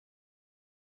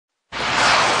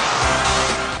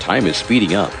Time is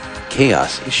speeding up.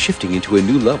 Chaos is shifting into a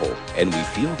new level, and we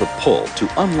feel the pull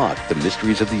to unlock the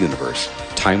mysteries of the universe.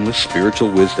 Timeless spiritual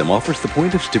wisdom offers the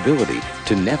point of stability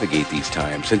to navigate these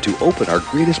times and to open our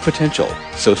greatest potential.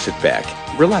 So sit back,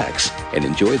 relax, and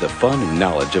enjoy the fun and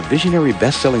knowledge of visionary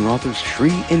best-selling authors Shri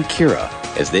and Kira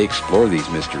as they explore these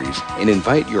mysteries and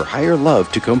invite your higher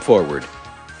love to come forward.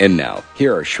 And now,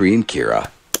 here are Shri and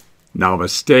Kira.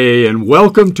 Namaste and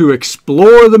welcome to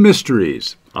Explore the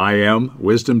Mysteries. I am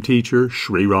wisdom teacher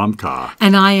Sri Ram Ka.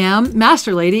 And I am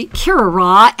Master Lady Kira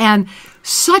Ra, and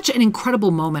such an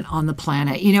incredible moment on the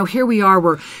planet. You know, here we are,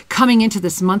 we're coming into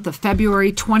this month of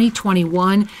February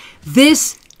 2021.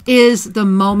 This is the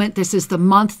moment, this is the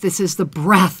month, this is the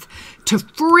breath to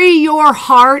free your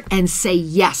heart and say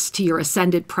yes to your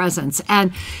ascended presence.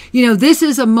 And, you know, this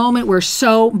is a moment where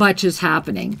so much is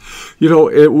happening. You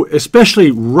know, especially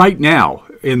right now,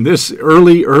 in this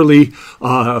early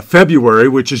February,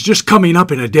 which is just coming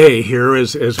up in a day here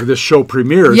as this show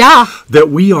premieres, that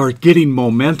we are getting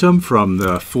momentum from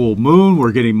the full moon.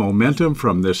 We're getting momentum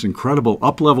from this incredible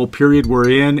up-level period we're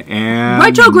in and the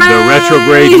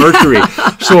retrograde Mercury.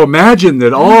 So imagine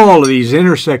that all of these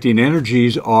intersecting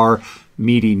energies are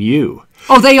meeting you.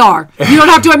 Oh, they are. You don't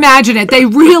have to imagine it. They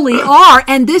really are.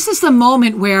 And this is the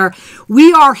moment where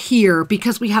we are here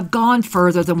because we have gone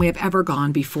further than we have ever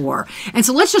gone before. And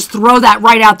so let's just throw that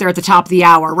right out there at the top of the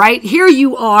hour, right? Here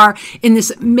you are in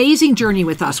this amazing journey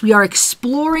with us. We are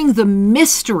exploring the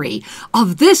mystery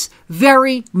of this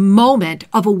very moment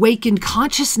of awakened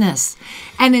consciousness.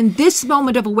 And in this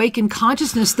moment of awakened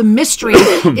consciousness, the mystery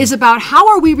is about how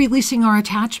are we releasing our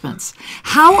attachments?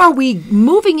 How are we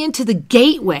moving into the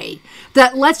gateway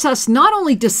that lets us not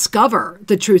only discover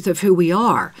the truth of who we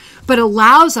are, but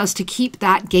allows us to keep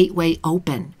that gateway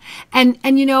open. And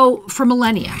you know, for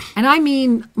millennia, and I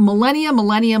mean millennia,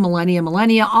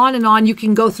 on and on, you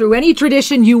can go through any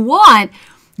tradition you want,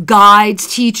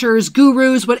 guides, teachers,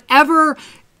 gurus, whatever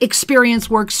experience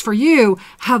works for you,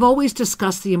 have always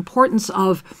discussed the importance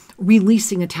of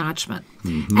releasing attachment.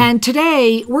 And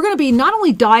today, we're going to be not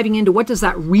only diving into what does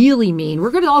that really mean, we're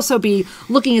going to also be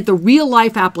looking at the real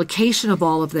life application of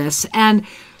all of this. And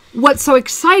what's so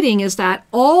exciting is that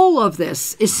all of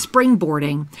this is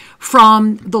springboarding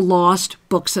from the lost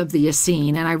books of the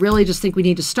Essene. And I really just think we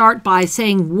need to start by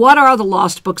saying, what are the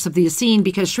lost books of the Essene?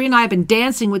 Because Shri and I have been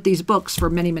dancing with these books for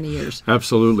many, many years.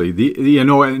 Absolutely.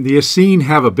 The Essene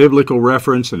have a biblical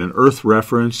reference and an earth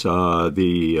reference.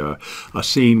 The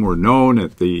Essene were known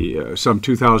at some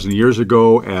 2,000 years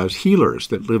ago as healers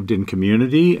that lived in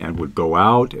community and would go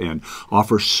out and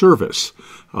offer service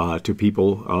to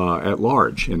people at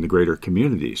large in the greater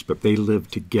communities, but they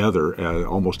lived together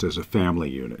almost as a family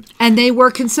unit. And they were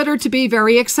considered to be very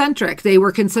eccentric. They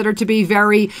were considered to be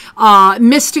very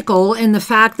mystical in the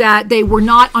fact that they were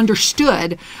not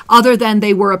understood other than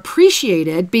they were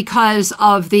appreciated because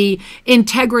of the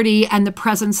integrity and the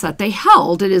presence that they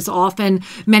held. It is often,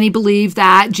 many believe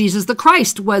that Jesus the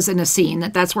Christ was an Essene,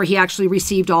 that's where he actually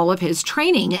received all of his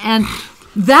training. And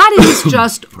that is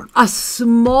just a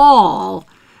small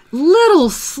little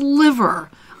sliver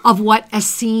of what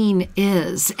Essene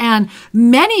is. And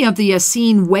many of the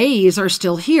Essene ways are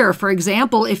still here. For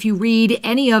example, if you read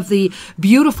any of the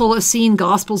beautiful Essene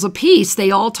Gospels of Peace, they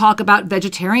all talk about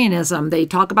vegetarianism. They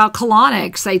talk about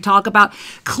colonics. They talk about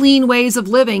clean ways of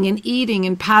living and eating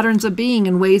and patterns of being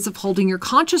and ways of holding your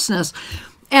consciousness.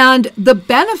 And the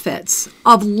benefits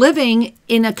of living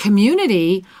in a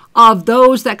community of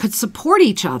those that could support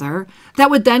each other, that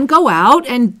would then go out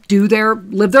and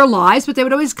live their lives, but they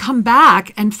would always come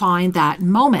back and find that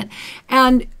moment.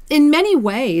 And in many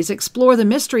ways, Explore the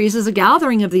Mysteries is a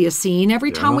gathering of the Essene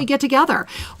every time we get together.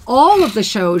 All of the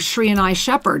shows Shri and I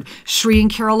shepherd, Shri and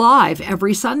Kira Live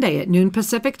every Sunday at noon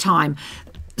Pacific time.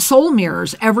 Soul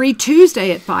Mirrors every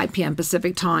Tuesday at 5 p.m.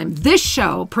 Pacific time. This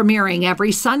show premiering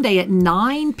every Sunday at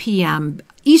 9 p.m.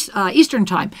 Eastern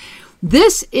time.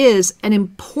 This is an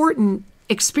important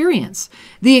experience,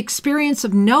 the experience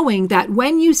of knowing that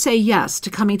when you say yes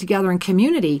to coming together in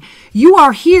community, you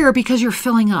are here because you're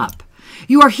filling up.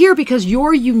 You are here because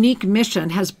your unique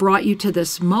mission has brought you to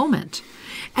this moment.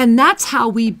 And that's how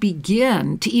we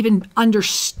begin to even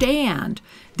understand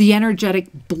the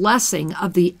energetic blessing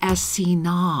of the Essene.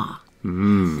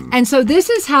 And so this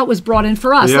is how it was brought in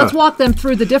for us. Yeah. Let's walk them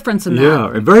through the difference in that.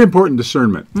 Yeah, a very important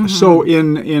discernment. So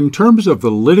in terms of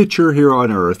the literature here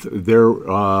on Earth,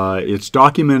 it's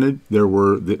documented there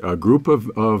were a group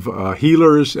of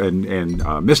healers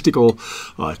and mystical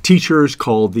teachers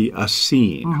called the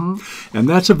Essene. And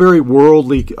that's a very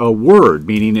worldly word,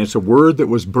 meaning it's a word that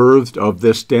was birthed of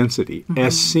this density,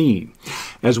 Essene.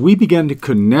 As we began to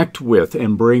connect with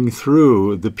and bring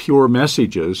through the pure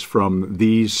messages from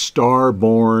these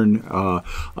star-born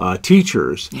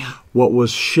teachers, what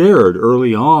was shared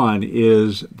early on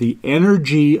is the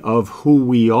energy of who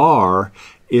we are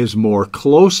is more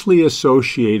closely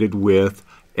associated with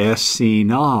Essene.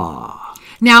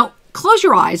 Now, close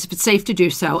your eyes if it's safe to do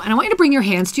so, and I want you to bring your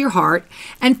hands to your heart.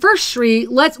 And first, Sri,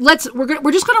 we're just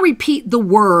going to repeat the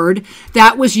word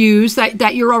that was used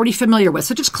that you're already familiar with.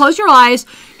 So just close your eyes,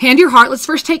 hand to your heart. Let's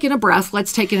first take in a breath.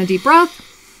 Let's take in a deep breath.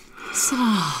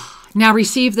 Now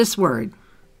receive this word,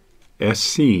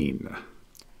 Essene.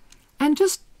 And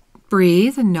just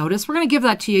breathe and notice. We're going to give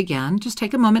that to you again. Just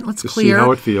take a moment. Let's clear. See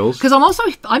how it feels. Because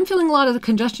I'm feeling a lot of the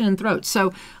congestion in the throat.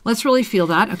 So let's really feel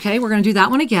that. Okay, we're going to do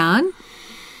that one again.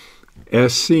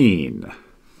 Essene.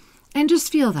 And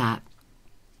just feel that.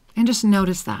 And just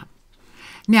notice that.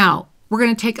 Now, we're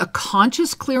going to take a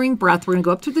conscious clearing breath. We're going to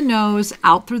go up through the nose,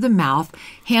 out through the mouth,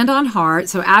 hand on heart.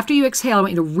 So after you exhale, I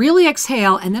want you to really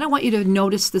exhale, and then I want you to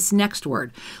notice this next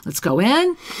word. Let's go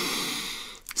in.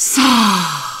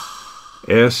 Sa.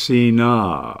 Essene.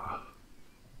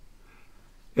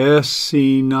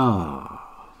 Essene.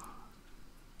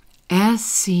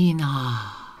 Essene.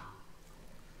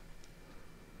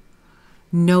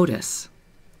 Notice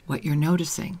what you're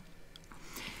noticing.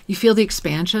 You feel the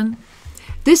expansion?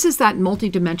 This is that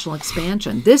multidimensional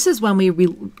expansion. This is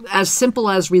when as simple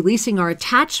as releasing our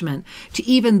attachment to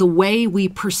even the way we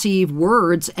perceive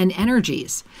words and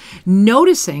energies.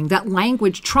 Noticing that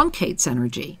language truncates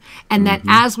energy, and that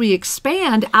as we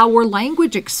expand, our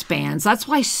language expands. That's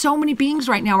why so many beings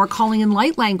right now are calling in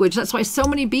light language. That's why so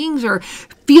many beings are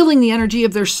feeling the energy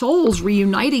of their souls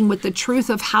reuniting with the truth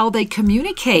of how they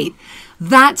communicate.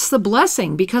 That's the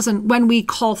blessing, because when we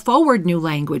call forward new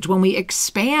language, when we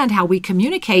expand how we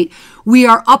communicate, we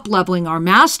are up-leveling our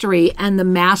mastery, and the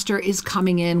master is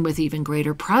coming in with even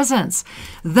greater presence.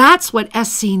 That's what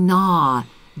Essene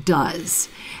does.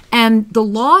 And the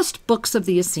lost books of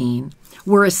the Essene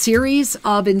were a series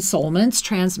of ensoulments,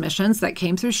 transmissions that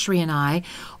came through Sri and I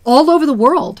all over the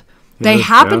world. They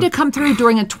happened to come through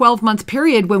during a 12-month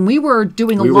period when we were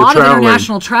doing a lot of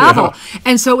international travel. Yeah.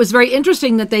 And so it was very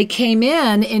interesting that they came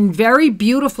in very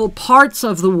beautiful parts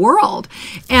of the world.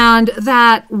 And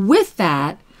that with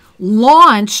that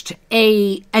launched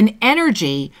an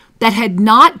energy that had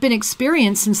not been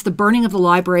experienced since the burning of the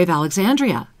Library of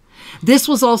Alexandria. This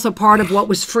was also part of what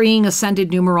was freeing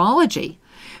ascended numerology,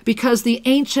 because the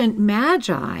ancient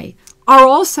magi are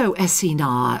also Essene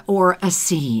or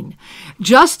Essene.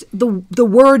 Just the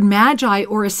word magi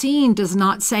or Essene does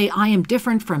not say, I am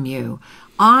different from you.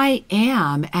 I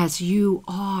am as you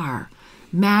are.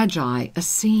 Magi,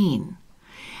 Essene.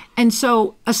 And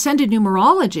so ascended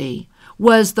numerology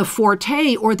was the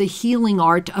forte or the healing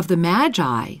art of the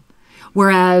magi,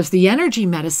 whereas the energy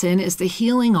medicine is the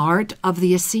healing art of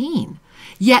the Essene.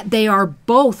 Yet they are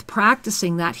both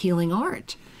practicing that healing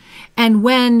art. And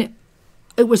when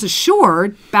it was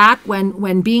assured back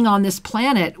when being on this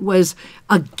planet was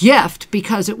a gift,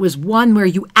 because it was one where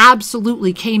you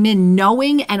absolutely came in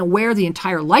knowing and aware the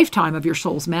entire lifetime of your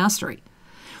soul's mastery.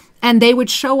 And they would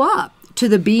show up to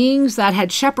the beings that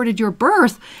had shepherded your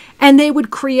birth, and they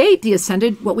would create the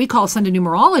ascended, what we call ascended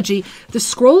numerology, the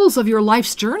scrolls of your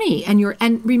life's journey.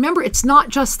 And remember, it's not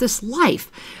just this life.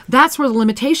 That's where the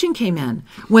limitation came in.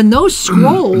 When those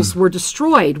scrolls were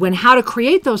destroyed, when how to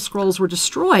create those scrolls were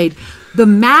destroyed, the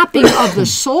mapping of the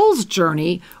soul's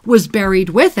journey was buried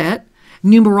with it.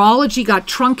 Numerology got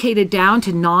truncated down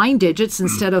to 9 digits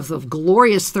instead of the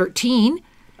glorious 13,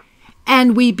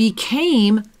 and we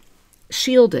became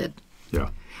shielded.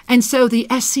 Yeah. And so the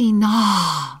Essene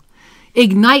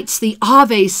ignites the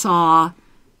Ave Sa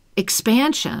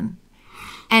expansion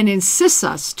and insists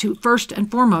us to first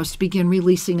and foremost begin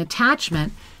releasing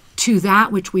attachment to that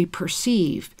which we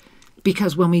perceive,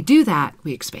 because when we do that,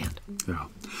 we expand. Yeah.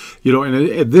 You know,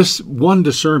 and this one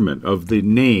discernment of the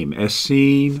name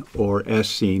Essene or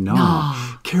Essene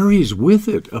carries with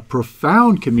it a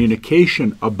profound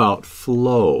communication about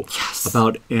flow,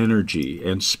 about energy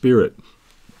and spirit.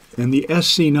 And the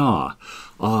Essene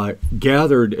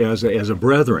gathered as a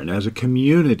brethren, as a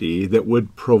community that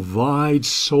would provide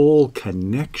soul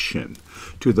connection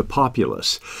to the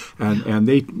populace. And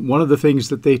one of the things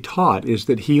that they taught is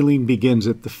that healing begins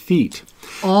at the feet.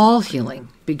 All healing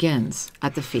begins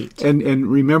at the feet. And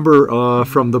remember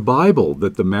from the Bible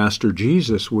that the Master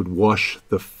Jesus would wash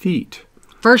the feet.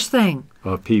 First thing.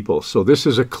 Of people. So this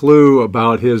is a clue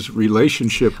about his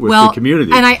relationship with the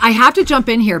community. And I have to jump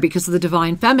in here because of the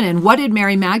divine feminine. What did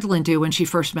Mary Magdalene do when she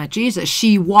first met Jesus?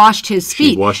 She washed his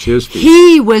feet. She washed his feet.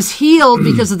 He was healed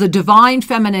because of the divine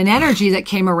feminine energy that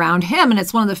came around him. And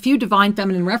it's one of the few divine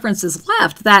feminine references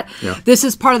left that this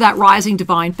is part of that rising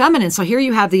divine feminine. So here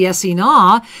you have the Essene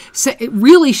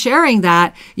really sharing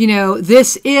that,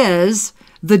 this is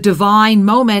the divine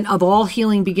moment of all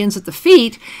healing begins at the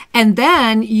feet. And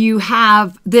then you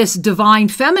have this divine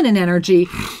feminine energy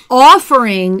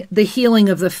offering the healing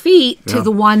of the feet to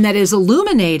the one that is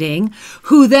illuminating,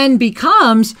 who then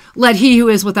becomes, let he who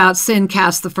is without sin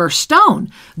cast the first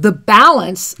stone, the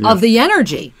balance of the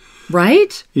energy.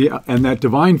 Right? Yeah, and that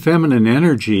divine feminine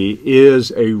energy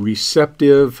is a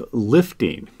receptive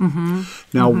lifting.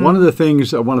 Now, one of the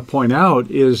things I want to point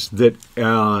out is that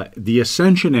the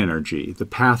ascension energy, the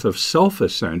path of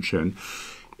self-ascension,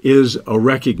 is a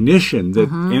recognition that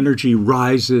energy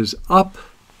rises up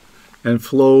and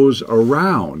flows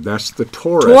around. That's the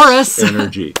Taurus.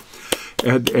 Energy.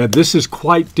 And this is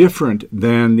quite different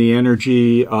than the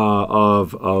energy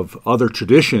of other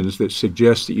traditions that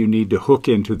suggest that you need to hook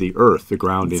into the earth, the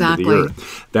ground into the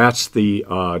earth. That's the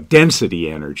density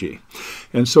energy.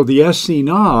 And so the Essene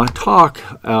talk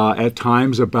at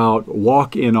times about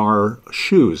walk in our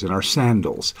shoes, in our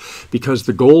sandals, because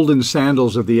the golden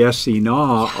sandals of the Essene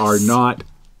are not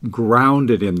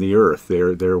grounded in the earth.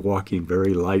 They're walking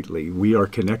very lightly. We are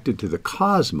connected to the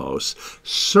cosmos,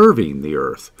 serving the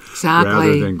earth,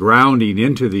 rather than grounding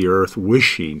into the earth,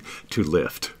 wishing to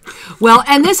lift. Well,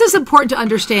 and this is important to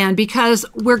understand because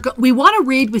we want to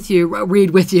read with you.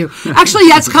 Actually,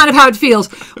 that's kind of how it feels.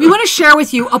 We want to share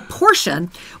with you a portion.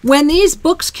 When these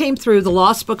books came through, the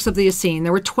Lost Books of the Essene,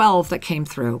 there were 12 that came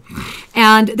through.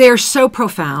 And they're so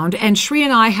profound. And Shri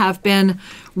and I have been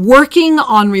working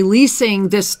on releasing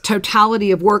this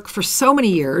totality of work for so many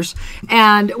years.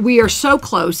 And we are so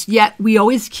close, yet we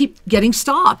always keep getting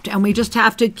stopped. And we just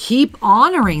have to keep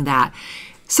honoring that.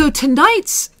 So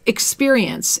tonight's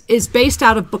experience is based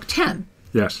out of Book 10.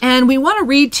 Yes. And we want to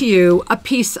read to you a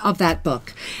piece of that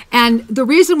book. And the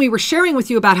reason we were sharing with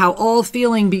you about how all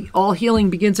healing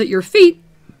begins at your feet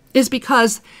is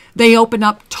because they open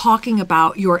up talking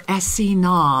about your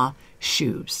Essene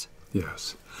shoes.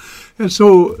 Yes. And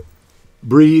so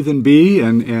breathe and be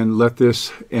and let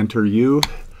this enter you.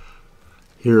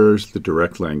 Here's the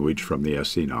direct language from the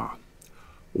Essene.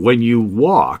 When you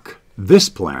walk this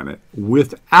planet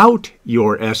without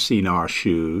your Essene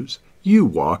shoes, you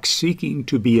walk seeking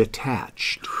to be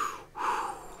attached.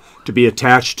 To be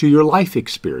attached to your life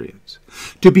experience.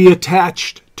 To be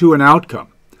attached to an outcome.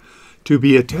 To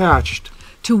be attached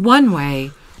to one way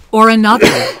or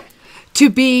another. To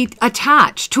be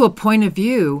attached to a point of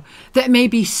view that may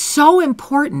be so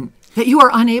important that you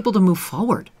are unable to move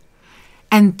forward.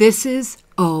 And this is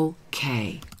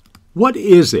okay. What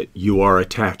is it you are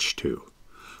attached to?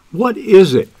 What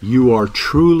is it you are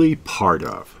truly part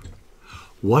of?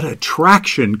 What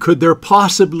attraction could there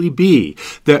possibly be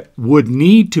that would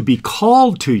need to be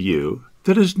called to you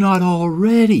that is not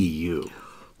already you?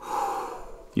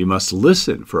 You must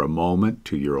listen for a moment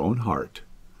to your own heart.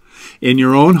 In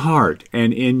your own heart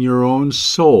and in your own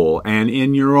soul and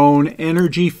in your own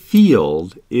energy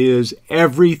field is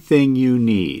everything you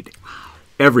need.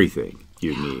 Everything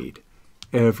you need.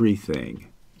 Everything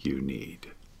you need.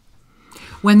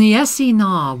 When the Essene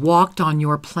walked on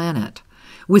your planet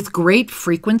with great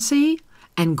frequency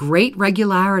and great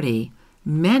regularity,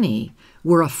 many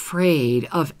were afraid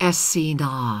of Essene.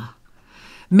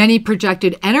 Many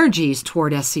projected energies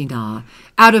toward Essene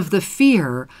out of the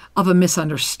fear of a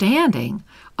misunderstanding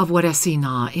of what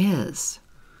Essene is.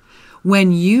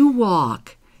 When you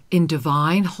walk in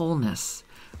divine wholeness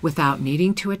without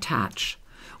needing to attach,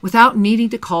 without needing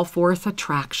to call forth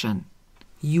attraction,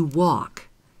 you walk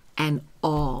and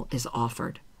all is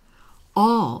offered.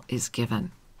 All is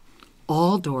given.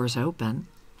 All doors open.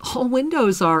 All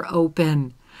windows are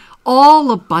open. All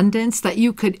abundance that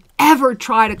you could ever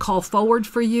try to call forward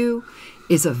for you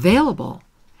is available,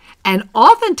 and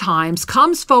oftentimes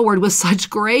comes forward with such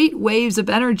great waves of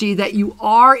energy that you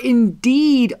are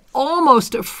indeed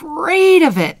almost afraid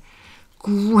of it.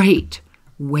 Great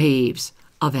waves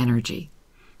of energy.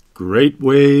 Great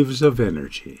waves of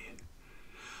energy.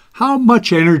 How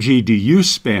much energy do you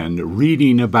spend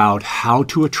reading about how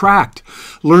to attract,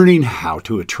 learning how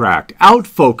to attract,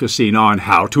 out-focusing on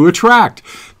how to attract,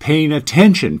 paying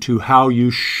attention to how you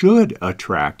should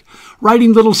attract,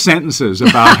 writing little sentences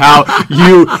about how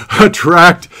you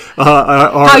attract,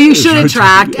 how you should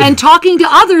attract, and talking to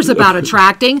others about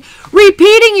attracting,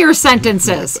 repeating your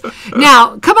sentences.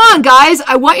 Now, come on, guys.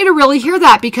 I want you to really hear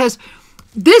that, because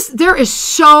there is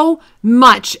so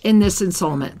much in this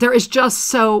ensoulment. There is just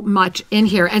so much in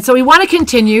here. And so we want to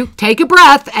continue, take a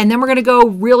breath, and then we're going to go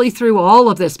really through all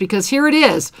of this, because here it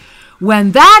is.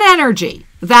 When that energy,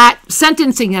 that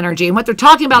sentencing energy, and what they're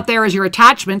talking about there is your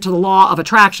attachment to the law of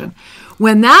attraction.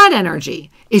 When that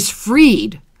energy is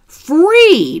freed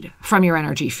from your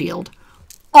energy field,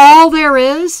 all there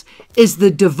is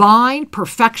the divine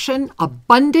perfection,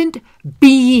 abundant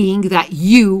being that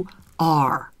you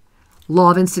are.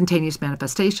 Law of instantaneous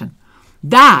manifestation.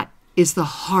 That is the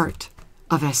heart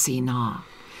of Essene,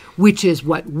 which is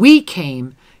what we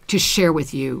came to share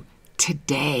with you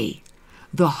today.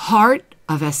 The heart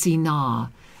of Essene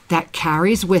that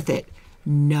carries with it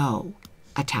no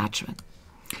attachment.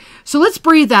 So let's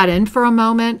breathe that in for a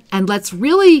moment, and let's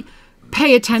really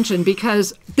pay attention,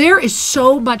 because there is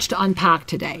so much to unpack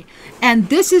today. And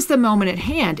this is the moment at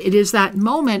hand. It is that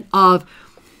moment of,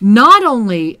 not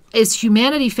only is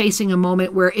humanity facing a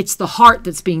moment where it's the heart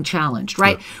that's being challenged,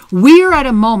 right? Yeah. We are at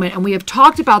a moment, and we have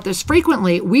talked about this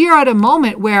frequently, we are at a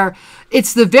moment where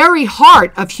it's the very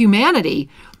heart of humanity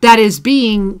that is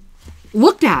being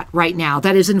looked at right now,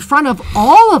 that is in front of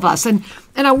all of us. And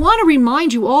I want to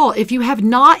remind you all, if you have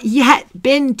not yet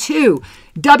been to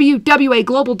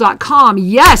wwaglobal.com,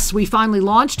 yes, we finally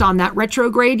launched on that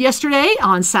retrograde yesterday,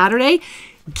 on Saturday.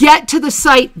 Get to the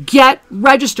site, get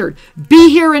registered. Be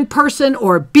here in person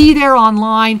or be there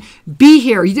online. Be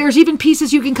here. There's even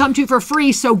pieces you can come to for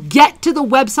free. So get to the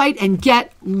website and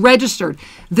get registered.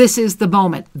 This is the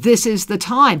moment. This is the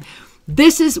time.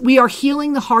 We are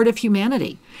healing the heart of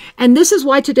humanity. And this is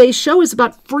why today's show is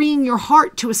about freeing your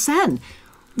heart to ascend.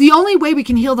 The only way we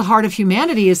can heal the heart of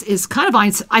humanity is kind of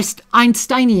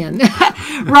Einsteinian,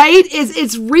 right?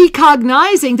 It's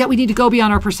recognizing that we need to go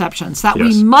beyond our perceptions, that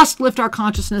we must lift our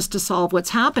consciousness to solve what's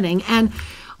happening. And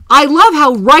I love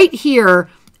how right here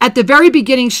at the very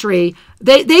beginning, Shri,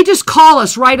 they just call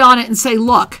us right on it and say,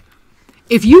 look,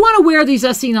 if you want to wear these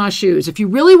Essene shoes, if you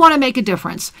really want to make a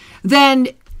difference, then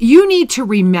you need to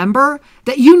remember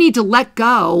that you need to let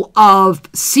go of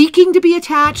seeking to be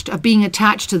attached, of being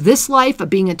attached to this life,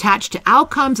 of being attached to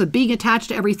outcomes, of being attached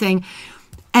to everything.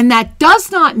 And that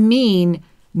does not mean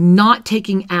not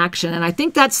taking action. And I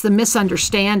think that's the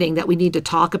misunderstanding that we need to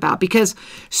talk about, because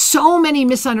so many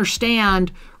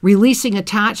misunderstand releasing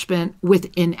attachment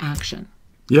with inaction.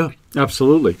 Yeah,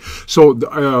 absolutely. So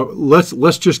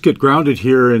let's just get grounded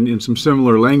here in some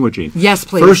similar languaging. Yes,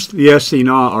 please. First, the Essene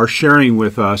are sharing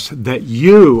with us that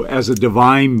you, as a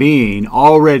divine being,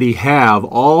 already have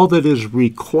all that is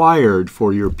required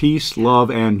for your peace,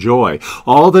 love, and joy.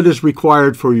 All that is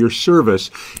required for your service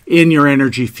in your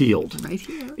energy field. Right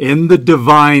here. In the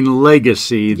divine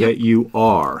legacy that you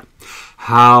are.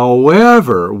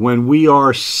 However, when we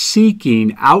are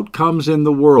seeking outcomes in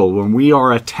the world, when we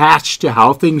are attached to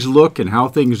how things look and how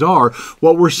things are,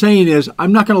 what we're saying is,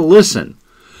 I'm not going to listen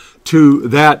to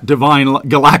that divine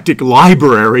galactic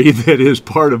library that is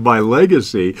part of my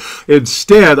legacy.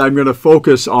 Instead, I'm going to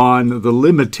focus on the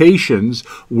limitations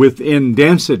within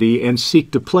density and seek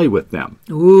to play with them.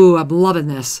 Ooh, I'm loving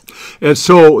this. And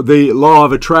so the law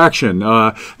of attraction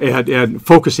and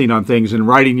focusing on things and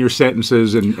writing your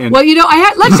sentences and well,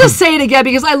 let's just say it again,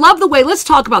 because I love the way, let's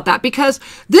talk about that, because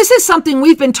this is something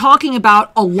we've been talking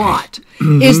about a lot,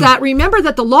 is that remember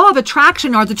that the law of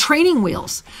attraction are the training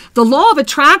wheels. The law of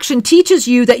attraction teaches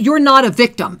you that you're not a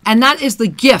victim, and that is the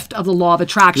gift of the law of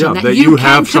attraction, that you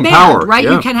have some power, right?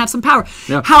 You can have some power.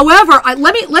 However,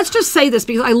 let's just say this,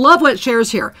 because I love what it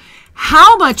shares here.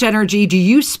 How much energy do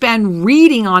you spend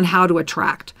reading on how to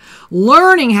attract,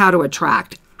 learning how to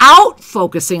attract, out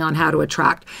focusing on how to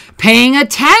attract, paying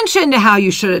attention to how you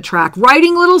should attract,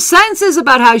 writing little sentences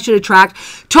about how you should attract,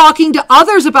 talking to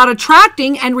others about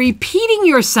attracting, and repeating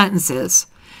your sentences?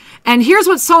 And here's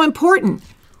what's so important.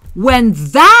 When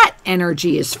that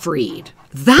energy is freed,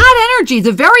 that energy,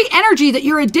 the very energy that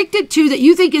you're addicted to, that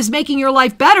you think is making your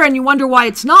life better and you wonder why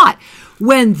it's not,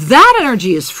 when that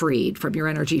energy is freed from your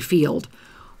energy field,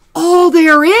 all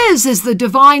there is the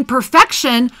divine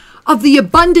perfection of the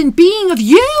abundant being of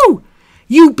you.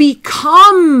 You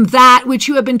become that which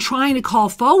you have been trying to call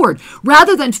forward.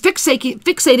 Rather than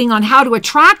fixating on how to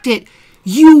attract it,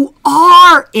 you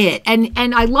are it.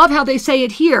 And I love how they say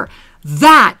it here.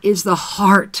 That is the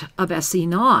heart of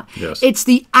Essene. Yes. It's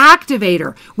the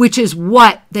activator, which is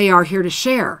what they are here to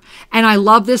share. And I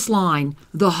love this line.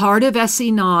 The heart of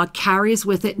Essene carries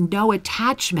with it no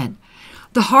attachment.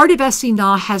 The heart of Essene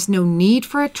has no need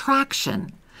for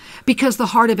attraction because the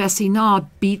heart of Essene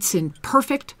beats in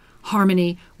perfect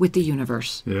harmony with the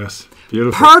universe. Yes,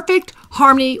 beautiful. Perfect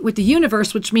harmony with the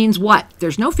universe, which means what?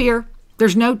 There's no fear.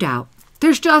 There's no doubt.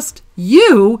 There's just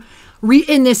you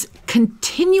in this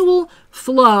continual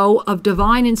flow of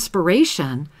divine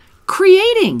inspiration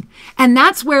creating. And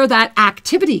that's where that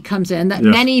activity comes in that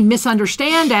many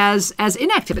misunderstand as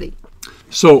inactivity.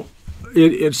 So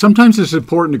sometimes it's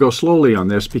important to go slowly on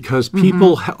this because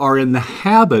people are in the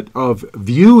habit of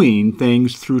viewing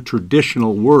things through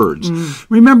traditional words.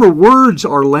 Remember, words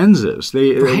are lenses.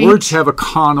 Words have a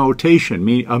connotation,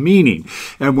 a meaning.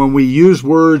 And when we use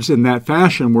words in that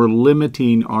fashion, we're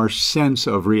limiting our sense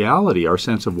of reality, our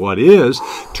sense of what is,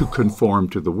 to conform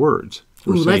to the words.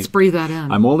 Let's breathe that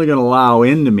in. I'm only going to allow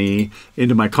into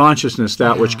my consciousness,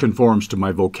 that which conforms to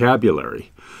my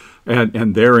vocabulary.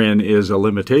 And therein is a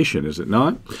limitation, is it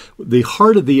not? The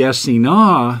heart of the Essene,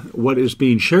 what is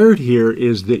being shared here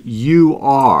is that you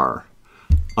are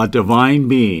a divine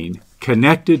being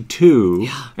connected to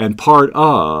and part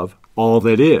of all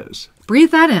that is. Breathe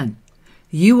that in.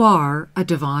 You are a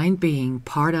divine being,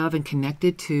 part of and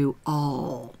connected to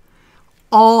all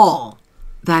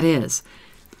that is.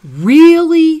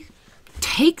 Really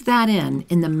take that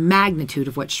in the magnitude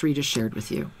of what Sri just shared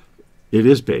with you. It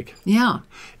is big. Yeah.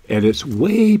 And it's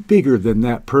way bigger than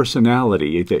that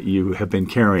personality that you have been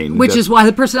carrying. Which is why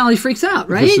the personality freaks out,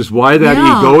 right? This is why that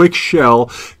egoic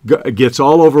shell gets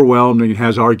all overwhelmed and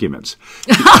has arguments.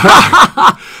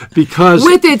 Because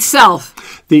with itself.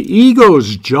 The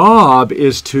ego's job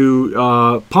is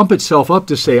to pump itself up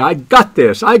to say, I got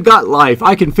this, I got life,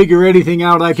 I can figure anything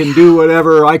out, I can do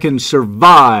whatever, I can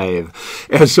survive.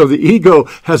 And so the ego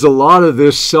has a lot of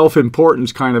this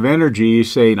self-importance kind of energy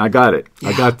saying, I got it,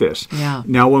 I got this. Yeah.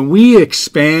 Now, when we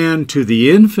expand to the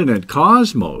infinite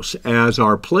cosmos as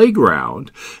our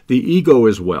playground, the ego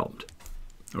is whelmed.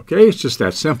 Okay, it's just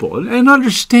that simple and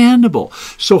understandable.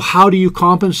 So how do you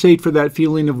compensate for that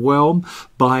feeling of whelm?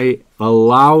 By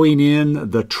allowing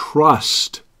in the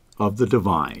trust of the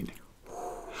divine.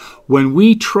 When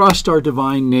we trust our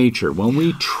divine nature, when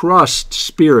we trust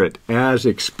spirit as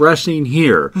expressing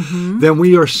here, then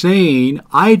we are saying,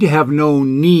 I have no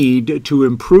need to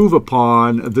improve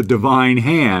upon the divine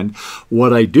hand.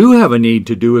 What I do have a need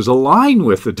to do is align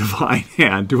with the divine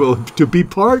hand, to be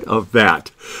part of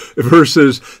that,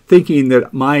 versus thinking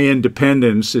that my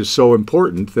independence is so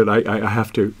important that I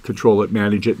have to control it,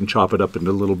 manage it, and chop it up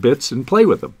into little bits and play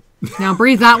with them. Now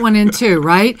breathe that one in too,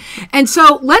 right? And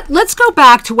so let's go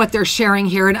back to what they're sharing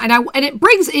here, and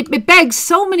it begs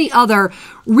so many other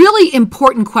really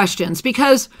important questions,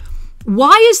 because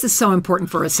why is this so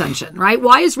important for Ascension, right?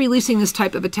 Why is releasing this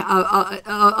type of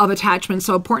attachment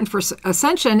so important for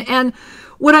Ascension? And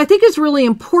what I think is really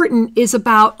important is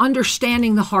about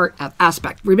understanding the heart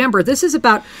aspect. Remember, this is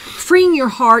about freeing your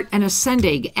heart and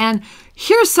ascending. And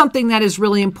here's something that is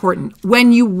really important.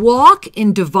 When you walk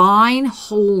in divine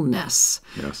wholeness,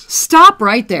 stop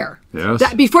right there.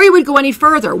 Before you would go any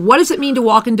further, what does it mean to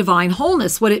walk in divine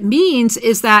wholeness? What it means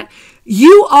is that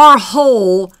you are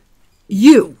whole,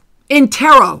 you, in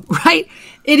tarot, right?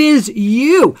 It is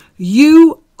you.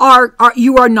 You are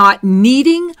not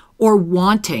needing or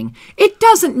wanting. It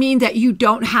doesn't mean that you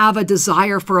don't have a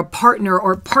desire for a partner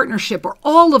or partnership or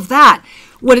all of that.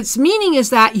 What it's meaning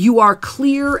is that you are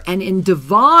clear and in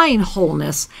divine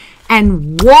wholeness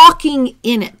and walking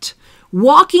in it.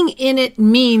 Walking in it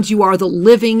means you are the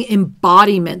living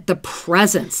embodiment, the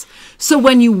presence. So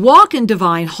when you walk in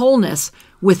divine wholeness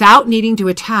without needing to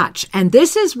attach, and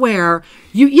this is where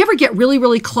you ever get really,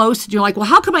 really close and you're like, well,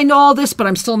 how come I know all this, but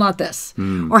I'm still not this?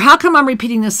 Or how come I'm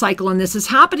repeating this cycle and this is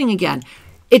happening again?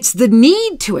 It's the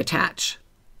need to attach.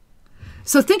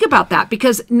 So think about that,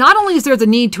 because not only is there the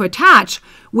need to attach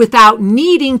without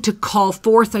needing to call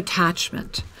forth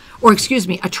attachment, or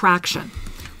attraction.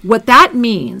 What that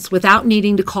means, without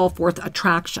needing to call forth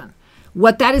attraction,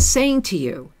 what that is saying to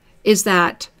you is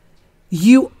that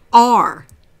you are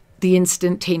the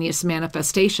instantaneous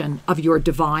manifestation of your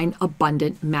divine,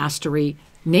 abundant mastery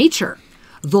nature.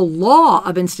 The law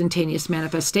of instantaneous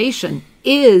manifestation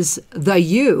is the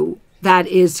you that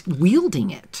is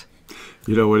wielding it.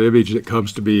 You know, what image that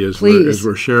comes to me as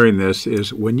we're sharing this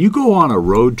is when you go on a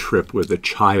road trip with a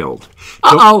child.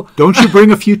 Don't you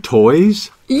bring a few toys?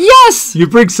 Yes! You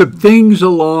bring some things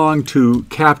along to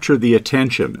capture the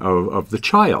attention of the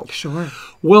child. Sure.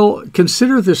 Well,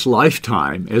 consider this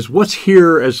lifetime as what's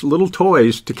here as little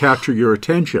toys to capture your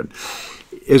attention.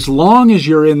 As long as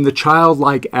you're in the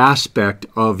childlike aspect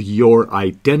of your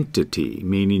identity,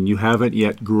 meaning you haven't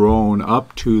yet grown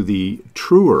up to the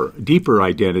truer, deeper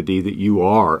identity that you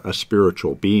are a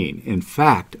spiritual being. In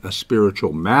fact, a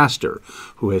spiritual master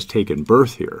who has taken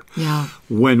birth here. Yeah.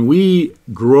 When we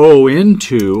grow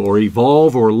into or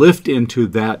evolve or lift into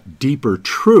that deeper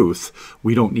truth,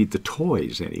 we don't need the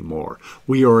toys anymore.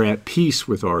 We are at peace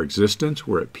with our existence.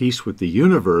 We're at peace with the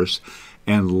universe.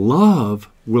 And love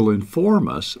will inform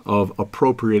us of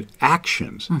appropriate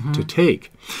actions to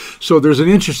take. So there's an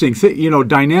interesting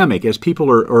dynamic as people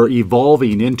are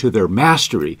evolving into their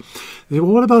mastery. They say,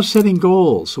 well, what about setting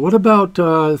goals? What about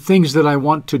things that I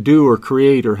want to do or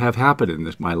create or have happen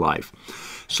in my life?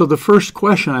 So the first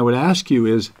question I would ask you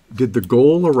is, did the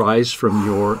goal arise from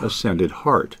your ascended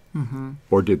heart?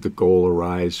 Or did the goal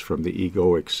arise from the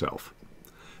egoic self?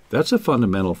 That's a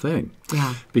fundamental thing.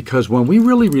 Yeah. Because when we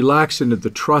really relax into the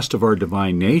trust of our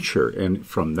divine nature, and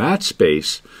from that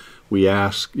space, we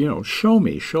ask, show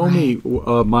me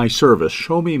my service,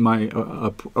 show me my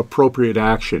appropriate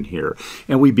action here.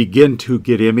 And we begin to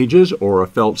get images or a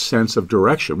felt sense of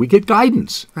direction. We get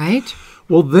guidance. Right.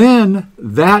 Well, then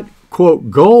that,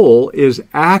 quote, goal is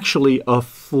actually a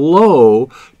flow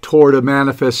toward a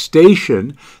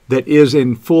manifestation that is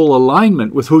in full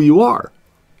alignment with who you are.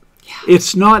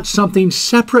 It's not something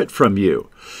separate from you.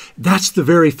 That's the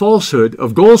very falsehood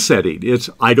of goal setting. It's,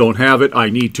 I don't have it, I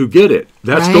need to get it.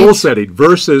 That's goal setting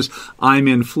versus I'm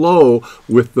in flow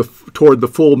with toward the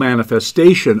full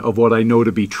manifestation of what I know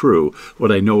to be true,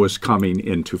 what I know is coming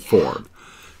into form.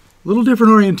 A little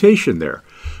different orientation there.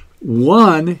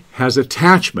 One has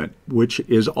attachment, which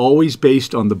is always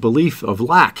based on the belief of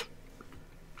lack.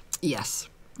 Yes.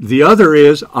 The other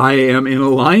is I am in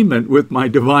alignment with my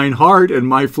divine heart and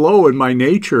my flow and my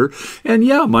nature. And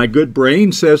yeah, my good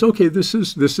brain says, okay, this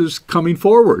is coming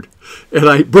forward. And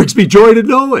it brings me joy to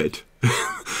know it.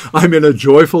 I'm in a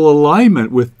joyful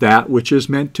alignment with that which is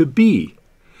meant to be,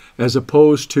 as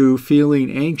opposed to feeling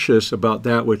anxious about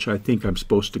that which I think I'm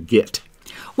supposed to get.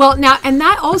 Well, now, and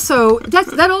that also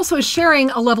is sharing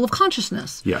a level of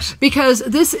consciousness. Yes. Because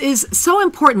this is so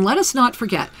important. Let us not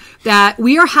forget that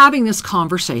we are having this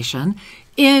conversation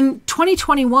in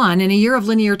 2021, in a year of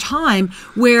linear time,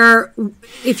 where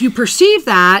if you perceive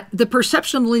that, the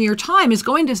perception of linear time is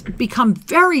going to become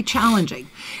very challenging.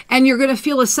 And you're going to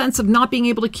feel a sense of not being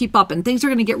able to keep up, and things are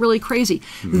going to get really crazy.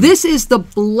 This is the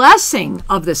blessing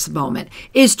of this moment,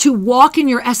 is to walk in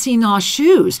your Essene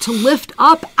shoes, to lift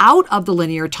up out of the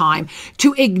linear time,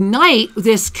 to ignite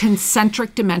this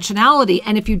concentric dimensionality.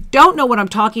 And if you don't know what I'm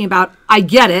talking about, I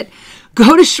get it.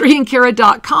 Go to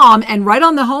ShriandKira.com and right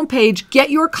on the homepage, get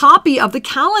your copy of the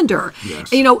calendar.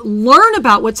 Yes. Learn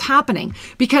about what's happening,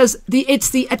 because it's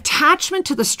the attachment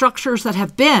to the structures that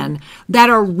have been that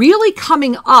are really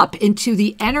coming up into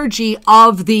the energy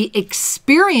of the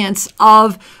experience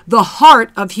of the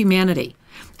heart of humanity.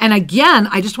 And again,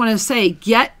 I just want to say,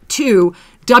 get to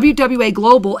WWA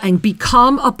Global and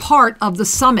become a part of the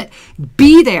summit.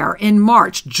 Be there in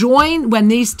March. Join when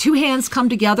these two hands come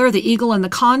together, the eagle and the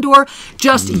condor.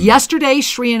 Just yesterday,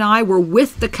 Shri and I were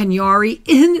with the Kanyari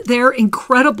in their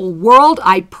incredible world.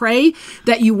 I pray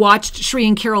that you watched Shri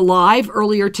and Kira live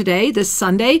earlier today, this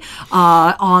Sunday,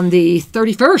 on the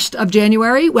 31st of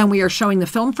January, when we are showing the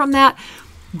film from that.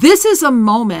 This is a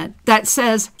moment that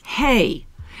says, hey,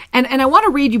 and I want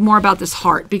to read you more about this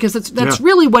heart, because that's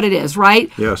really what it is,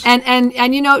 right? Yes.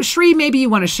 And Shri, maybe you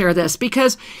want to share this,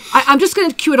 because I'm just going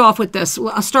to cue it off with this.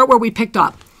 I'll start where we picked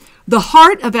up. The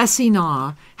heart of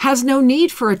Essene has no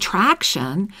need for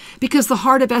attraction, because the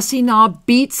heart of Essene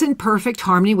beats in perfect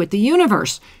harmony with the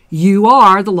universe. You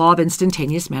are the law of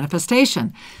instantaneous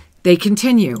manifestation. They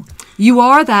continue. You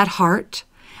are that heart,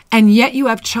 and yet you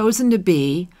have chosen to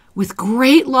be, with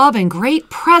great love and great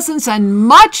presence and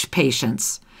much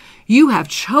patience, you have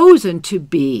chosen to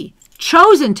be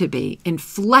in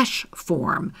flesh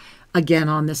form again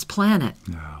on this planet.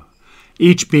 Yeah.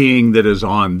 Each being that is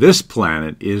on this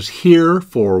planet is here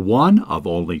for one of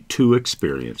only two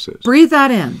experiences. Breathe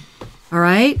that in, all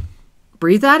right?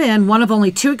 Breathe that in, one of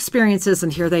only two experiences,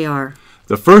 and here they are.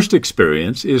 The first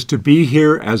experience is to be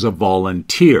here as a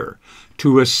volunteer,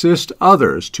 to assist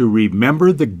others to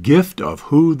remember the gift of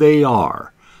who they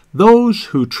are. Those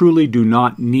who truly do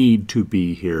not need to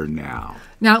be here now.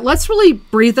 Now, let's really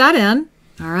breathe that in,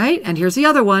 All right, and here's the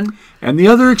other one. And the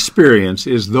other experience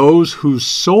is those whose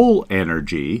soul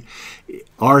energy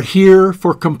are here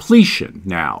for completion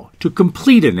now, to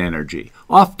complete an energy.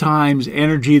 Oftentimes,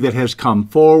 energy that has come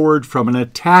forward from an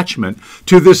attachment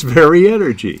to this very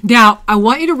energy. Now, I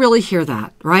want you to really hear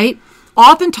that, right?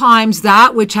 Oftentimes,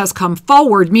 that which has come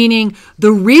forward, meaning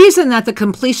the reason that the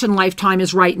completion lifetime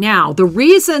is right now, the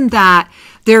reason that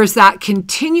there's that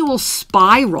continual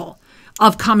spiral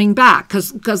of coming back,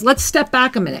 because let's step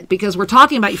back a minute, because we're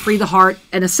talking about you free the heart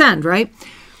and ascend, right?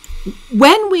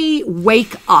 When we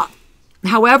wake up,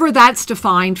 however that's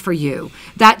defined for you,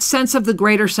 that sense of the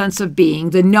greater sense of being,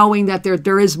 the knowing that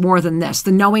there is more than this,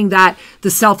 the knowing that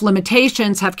the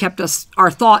self-limitations have kept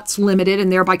our thoughts limited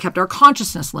and thereby kept our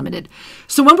consciousness limited.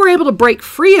 So when we're able to break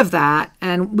free of that,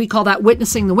 and we call that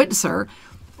witnessing the witnesser,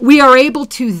 we are able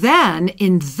to then,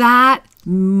 in that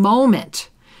moment,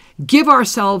 give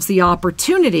ourselves the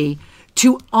opportunity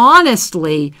to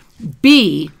honestly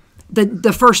be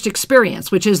the first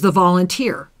experience, which is the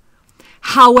volunteer.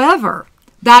 However,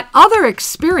 that other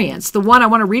experience, the one, I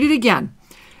want to read it again,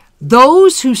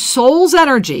 those whose soul's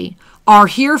energy are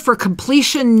here for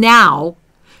completion now,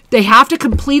 they have to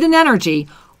complete an energy,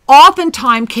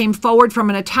 oftentimes came forward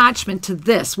from an attachment to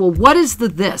this. Well, what is the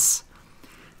this?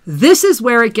 This is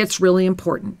where it gets really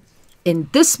important. In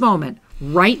this moment,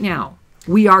 right now,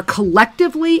 we are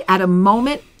collectively at a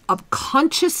moment of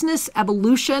consciousness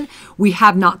evolution we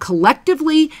have not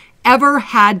collectively ever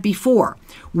had before.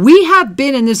 We have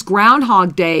been in this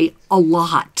Groundhog Day a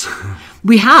lot.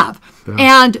 We have. Yeah.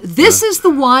 And this is the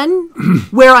one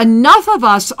where enough of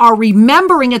us are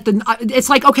remembering it. It's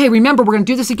like, okay, remember, we're going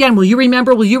to do this again. Will you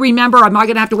remember? Will you remember? Am I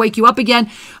going to have to wake you up again?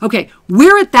 Okay,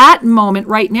 we're at that moment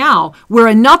right now where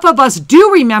enough of us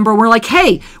do remember. We're like,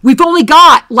 hey, we've only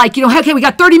got okay, we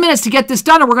got 30 minutes to get this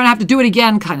done or we're going to have to do it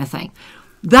again kind of thing.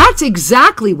 That's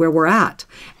exactly where we're at.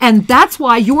 And that's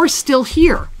why you're still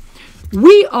here.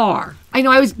 We are. I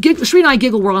know Sri and I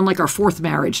giggle, we're on like our fourth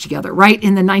marriage together, right?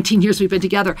 In the 19 years we've been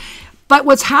together. But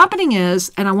what's happening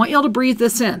is, and I want y'all to breathe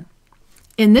this in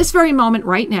this very moment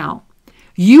right now,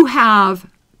 you have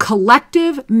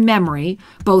collective memory,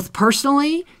 both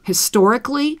personally,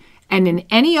 historically, and in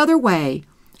any other way,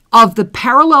 of the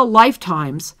parallel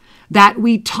lifetimes that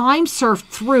we time surfed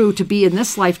through to be in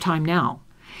this lifetime now.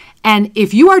 And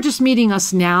if you are just meeting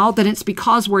us now, then it's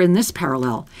because we're in this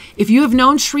parallel. If you have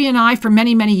known Sri and I for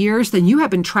many, many years, then you have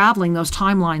been traveling those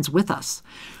timelines with us.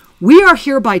 We are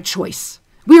here by choice.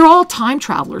 We are all time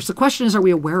travelers. The question is, are we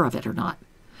aware of it or not?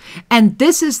 And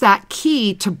this is that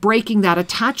key to breaking that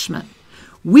attachment.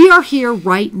 We are here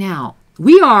right now.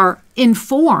 We are in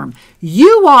form.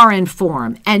 You are in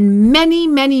form. And many,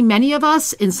 many, many of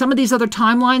us in some of these other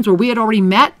timelines where we had already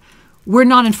met, we're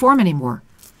not in form anymore.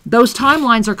 Those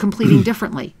timelines are completing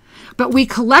differently. But we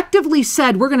collectively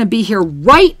said we're going to be here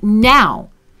right now.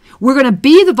 We're going to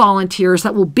be the volunteers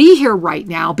that will be here right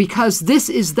now because this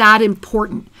is that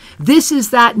important. This is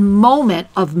that moment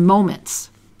of moments.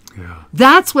 Yeah.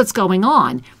 That's what's going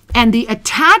on. And the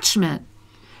attachment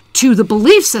to the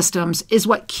belief systems is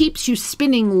what keeps you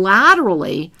spinning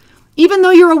laterally, even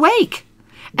though you're awake.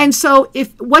 And so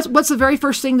what's the very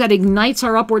first thing that ignites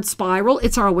our upward spiral?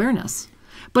 It's our awareness.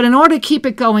 But in order to keep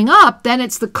it going up, then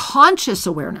it's the conscious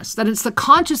awareness, then it's the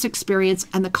conscious experience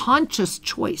and the conscious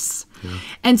choice. Yeah.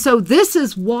 And so this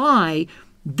is why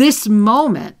this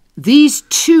moment, these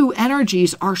two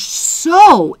energies are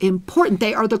so important.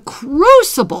 They are the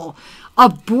crucible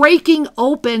of breaking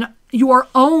open your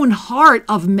own heart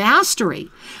of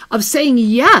mastery, of saying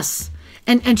yes.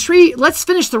 And Sri, let's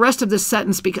finish the rest of this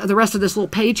sentence, because the rest of this little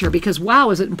page here, because wow,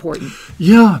 is it important?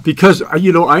 Yeah, because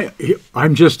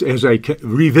I'm just, as I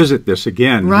revisit this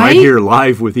again, right here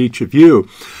live with each of you,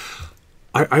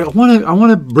 I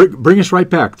want to bring us right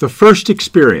back. The first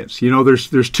experience,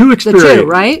 there's two experiences, the two,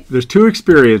 right? There's two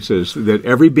experiences that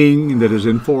every being that is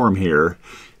in form here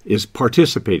is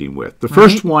participating with. The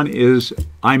first one is,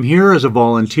 I'm here as a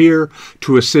volunteer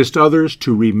to assist others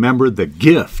to remember the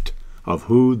gift of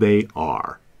who they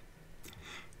are.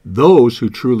 Those who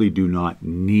truly do not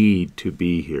need to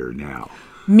be here now.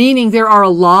 Meaning there are a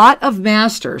lot of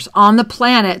masters on the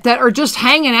planet that are just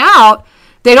hanging out.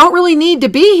 They don't really need to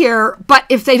be here, but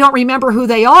if they don't remember who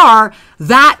they are,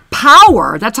 that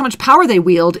power, that's how much power they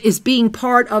wield, is being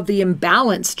part of the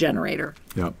imbalance generator.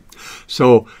 Yep.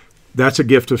 So that's a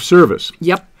gift of service.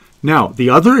 Yep. Now, the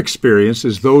other experience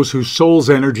is those whose soul's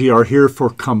energy are here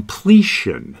for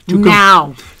completion.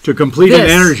 To complete an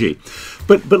energy.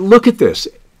 But look at this.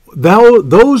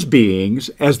 those beings,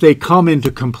 as they come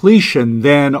into completion,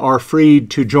 then are freed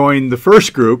to join the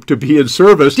first group to be in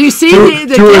service. Do you see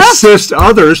to assist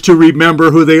others to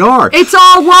remember who they are? It's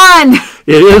all one.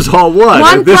 It is all one.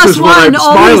 One plus one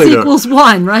always equals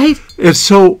one, right? And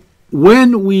so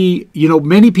when we,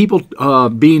 many people,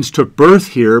 beings took birth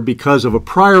here because of a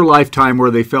prior lifetime where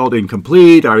they felt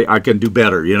incomplete. I can do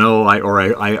better,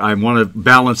 I want to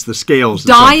balance the scales.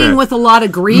 Dying with a lot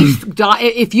of grief.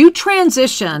 If you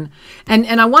transition, and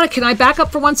can I back up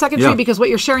for 1 second, Tree, because what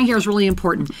you're sharing here is really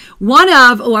important.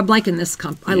 I'm liking this.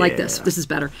 I like this. This is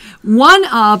better. One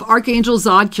of Archangel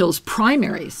Zadkiel's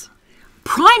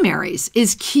primaries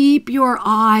is keep your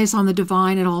eyes on the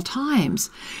divine at all times,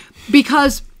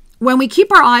 because when we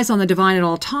keep our eyes on the divine at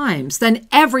all times, then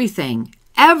everything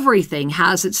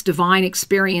has its divine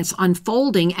experience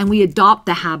unfolding, and we adopt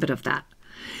the habit of that.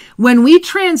 When we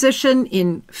transition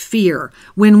in fear,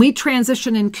 when we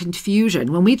transition in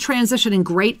confusion, when we transition in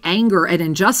great anger and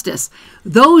injustice,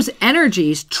 those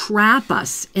energies trap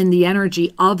us in the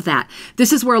energy of that.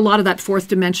 This is where a lot of that fourth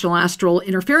dimensional astral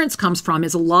interference comes from,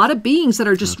 is a lot of beings that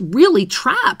are just really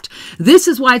trapped. This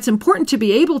is why it's important to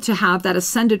be able to have that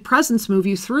ascended presence move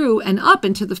you through and up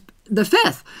into the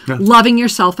fifth, loving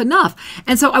yourself enough.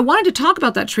 And so I wanted to talk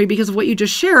about that, Tree, because of what you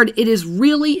just shared. It is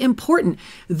really important.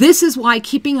 This is why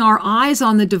keeping our eyes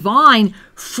on the divine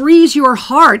frees your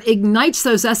heart, ignites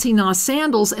those Essene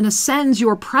sandals, and ascends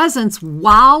your presence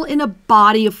while in a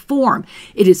body of form.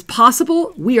 It is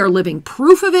possible. We are living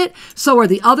proof of it. So are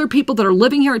the other people that are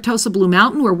living here at Tosa Blue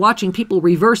Mountain. We're watching people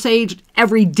reverse age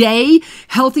every day,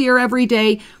 healthier every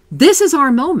day. This is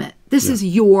our moment. This is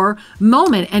your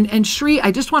moment. And Shri,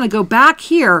 I just want to go back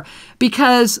here,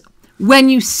 because when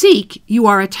you seek, you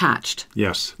are attached.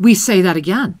 Yes. We say that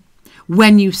again.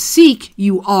 When you seek,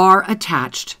 you are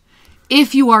attached.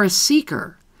 If you are a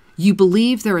seeker, you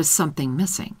believe there is something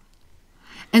missing.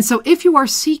 And so if you are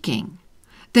seeking,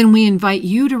 then we invite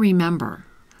you to remember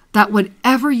that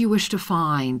whatever you wish to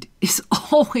find is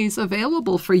always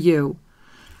available for you.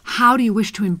 How do you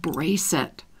wish to embrace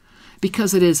it?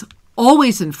 Because it is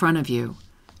always in front of you,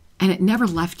 and it never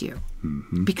left you,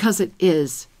 because it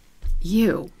is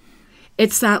you.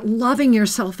 It's that loving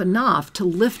yourself enough to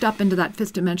lift up into that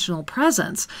fifth dimensional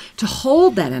presence, to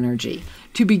hold that energy,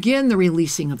 to begin the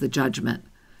releasing of the judgment,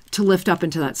 to lift up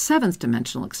into that seventh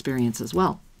dimensional experience as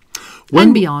well,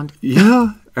 and beyond.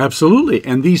 Yeah, absolutely.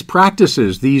 And these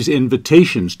practices, these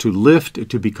invitations to lift,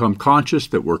 to become conscious,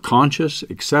 that we're conscious,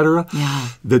 etc.,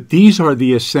 that these are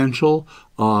the essential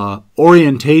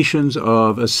orientations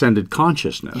of ascended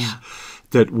consciousness,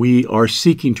 that we are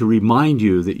seeking to remind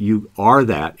you that you are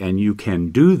that, and you can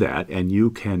do that, and you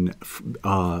can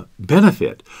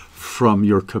benefit from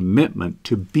your commitment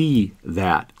to be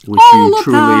that which you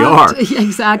truly are.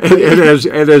 Exactly.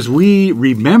 And as we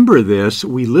remember this,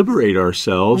 we liberate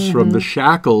ourselves from the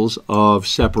shackles of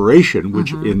separation,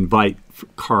 which invite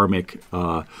karmic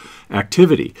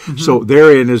activity. So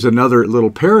therein is another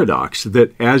little paradox,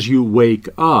 that as you wake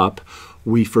up,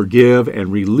 we forgive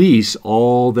and release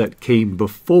all that came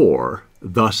before,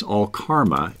 thus all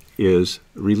karma is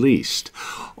released.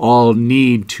 All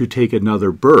need to take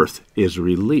another birth is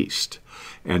released,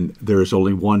 and there is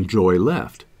only one joy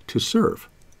left: to serve.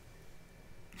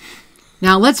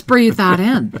 Now let's breathe that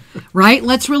in, right?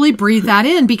 Let's really breathe that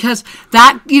in, because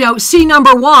that, C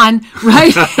number one,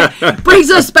 right,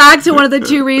 brings us back to one of the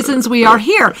two reasons we are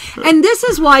here. And this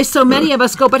is why so many of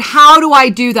us go, but how do I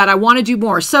do that? I want to do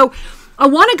more. So I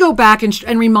want to go back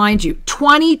and remind you,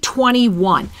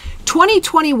 2021.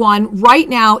 2021 right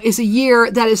now is a year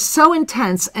that is so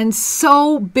intense and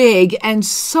so big and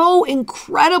so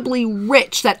incredibly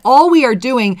rich that all we are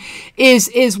doing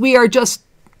is we are just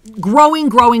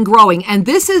growing. And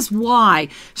this is why,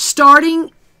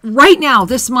 starting right now,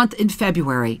 this month in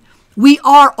February, we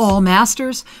are all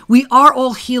masters. We are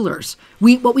all healers.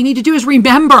 What we need to do is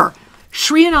remember,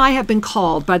 Shri and I have been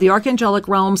called by the Archangelic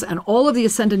Realms and all of the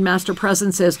Ascended Master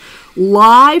Presences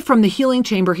live from the Healing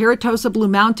Chamber here at Tosa Blue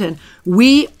Mountain.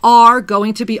 We are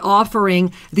going to be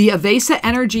offering the Avesa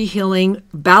Energy Healing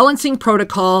Balancing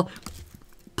Protocol.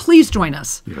 Please join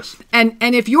us. Yes. And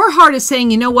if your heart is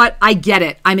saying, you know what, I get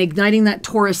it. I'm igniting that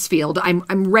Taurus field.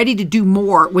 I'm ready to do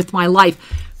more with my life.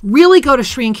 Really go to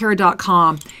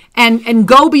ShriandKara.com and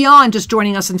go beyond just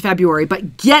joining us in February,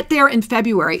 but get there in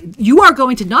February. You are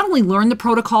going to not only learn the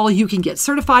protocol, you can get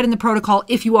certified in the protocol.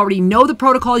 If you already know the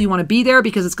protocol, you want to be there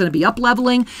because it's going to be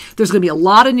up-leveling. There's going to be a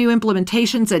lot of new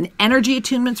implementations and energy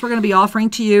attunements we're going to be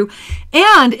offering to you.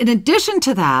 And in addition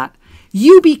to that,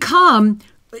 you become,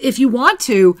 if you want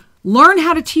to, learn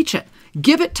how to teach it.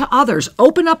 Give it to others.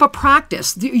 Open up a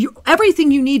practice.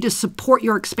 Everything you need to support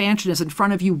your expansion is in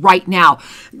front of you right now.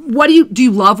 Do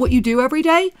you love what you do every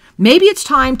day? Maybe it's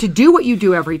time to do what you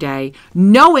do every day,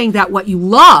 knowing that what you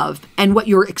love and what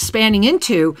you're expanding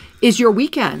into is your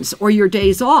weekends or your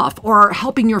days off or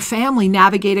helping your family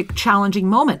navigate a challenging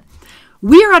moment.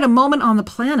 We are at a moment on the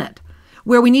planet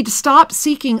where we need to stop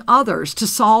seeking others to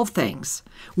solve things.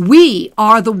 We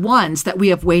are the ones that we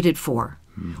have waited for.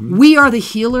 We are the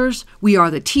healers. We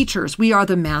are the teachers. We are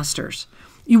the masters.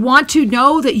 You want to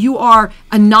know that you are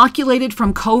inoculated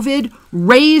from COVID?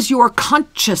 Raise your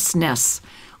consciousness.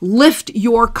 Lift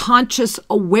your conscious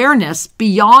awareness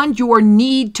beyond your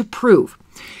need to prove.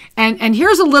 And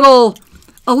here's a little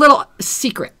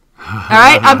secret. All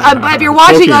right? If you're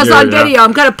watching us on video,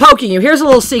 I'm kind of poking you. Here's a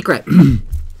little secret.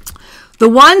 The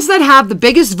ones that have the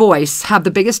biggest voice have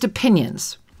the biggest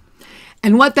opinions.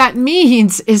 And what that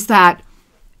means is that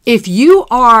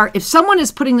if someone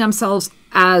is putting themselves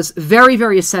as very,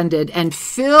 very ascended and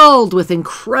filled with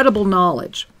incredible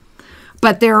knowledge,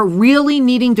 but they're really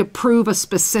needing to prove a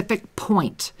specific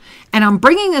point. And I'm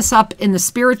bringing this up in the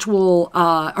spiritual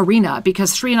arena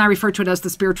because Sri and I refer to it as the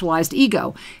spiritualized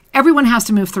ego. Everyone has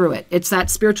to move through it. It's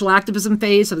that spiritual activism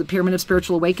phase of the pyramid of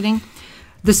spiritual awakening.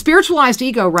 The spiritualized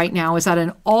ego right now is at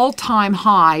an all-time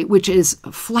high, which is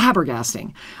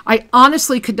flabbergasting. I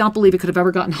honestly could not believe it could have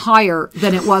ever gotten higher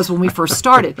than it was when we first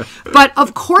started. But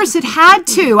of course it had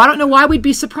to. I don't know why we'd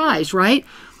be surprised, right?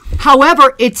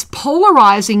 However, it's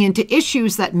polarizing into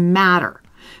issues that matter,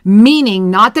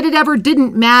 meaning not that it ever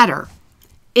didn't matter.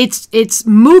 It's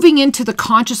moving into the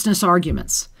consciousness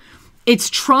arguments. It's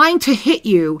trying to hit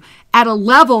you at a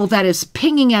level that is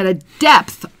pinging at a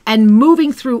depth and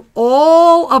moving through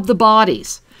all of the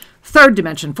bodies. Third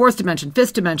dimension, fourth dimension,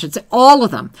 fifth dimension, all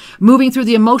of them. Moving through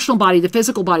the emotional body, the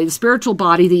physical body, the spiritual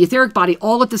body, the etheric body,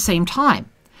 all at the same time.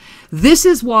 This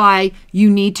is why you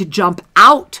need to jump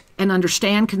out and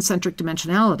understand concentric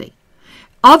dimensionality.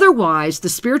 Otherwise, the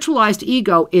spiritualized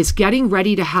ego is getting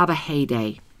ready to have a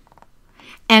heyday.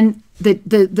 And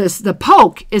the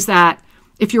poke is that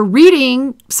if you're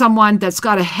reading someone that's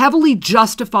got to heavily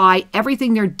justify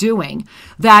everything they're doing,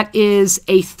 that is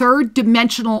a third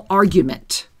dimensional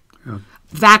argument. Yeah.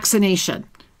 Vaccination,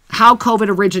 how COVID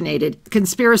originated,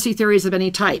 conspiracy theories of any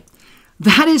type.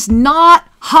 That is not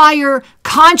higher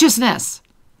consciousness.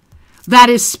 That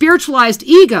is spiritualized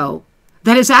ego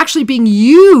that is actually being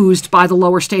used by the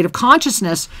lower state of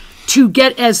consciousness to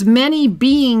get as many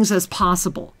beings as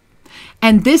possible.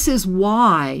 And this is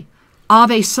why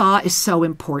Ave Sa is so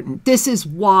important. This is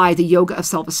why the yoga of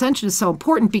self-ascension is so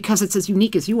important, because it's as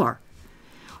unique as you are.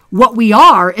 What we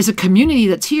are is a community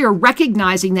that's here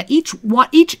recognizing that each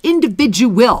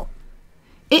individual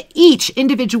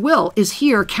is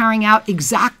here carrying out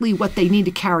exactly what they need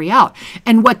to carry out.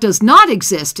 And what does not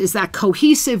exist is that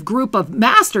cohesive group of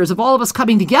masters of all of us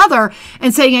coming together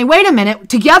and saying, hey, wait a minute,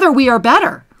 together we are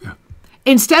better. Yeah.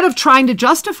 Instead of trying to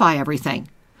justify everything.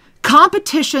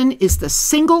 Competition is the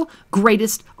single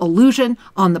greatest illusion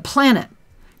on the planet.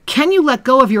 Can you let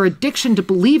go of your addiction to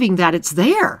believing that it's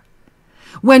there?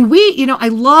 When I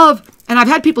love, and I've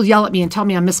had people yell at me and tell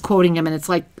me I'm misquoting him, and it's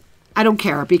like, I don't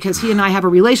care, because he and I have a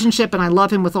relationship and I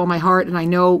love him with all my heart, and I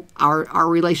know our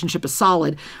relationship is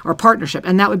solid, our partnership,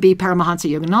 and that would be Paramahansa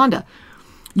Yogananda.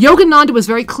 Yogananda was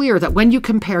very clear that when you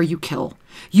compare, you kill.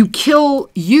 You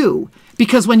kill you.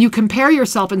 Because when you compare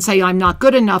yourself and say, I'm not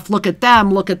good enough, look at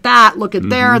them, look at that, look at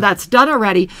there, that's done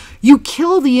already, you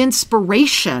kill the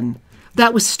inspiration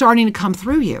that was starting to come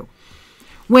through you.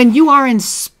 When you are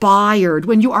inspired,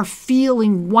 when you are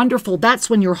feeling wonderful, that's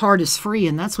when your heart is free,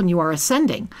 and that's when you are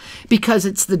ascending. Because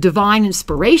it's the divine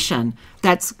inspiration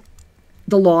that's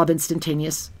the law of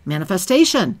instantaneous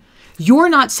manifestation. You're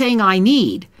not saying I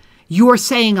need, you're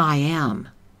saying I am.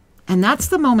 And that's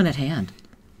the moment at hand.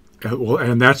 Well,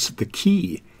 and that's the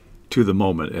key to the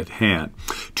moment at hand.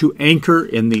 To anchor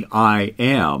in the I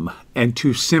am, and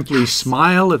to simply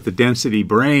smile at the density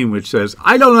brain which says,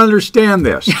 I don't understand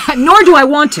this. Nor do I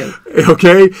want to.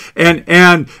 Okay?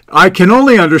 And I can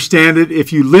only understand it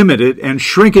if you limit it and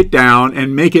shrink it down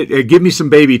and make it, give me some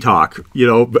baby talk,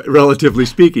 relatively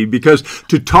speaking, because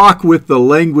to talk with the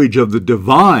language of the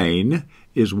divine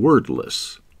is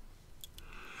wordless.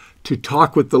 To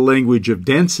talk with the language of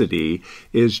density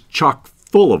is chock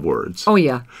full of words. Oh,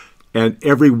 yeah. And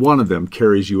every one of them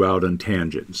carries you out on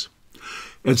tangents.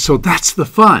 And so that's the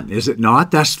fun, is it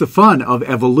not? That's the fun of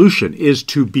evolution, is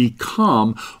to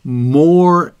become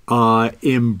more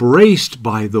embraced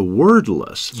by the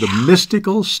wordless, the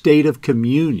mystical state of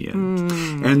communion,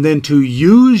 and then to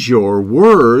use your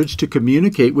words to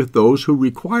communicate with those who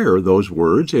require those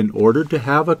words in order to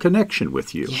have a connection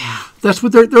with you. Yeah. That's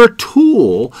what they're a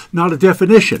tool, not a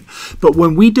definition. But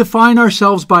when we define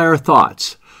ourselves by our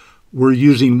thoughts, we're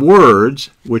using words,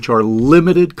 which are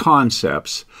limited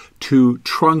concepts, to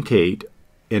truncate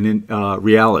in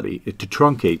reality, to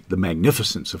truncate the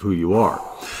magnificence of who you are.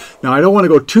 Now, I don't want to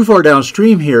go too far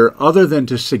downstream here, other than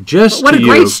to suggest to you... What a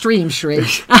great stream, Shri.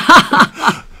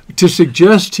 To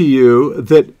suggest to you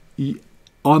that,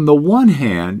 on the one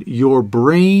hand, your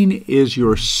brain is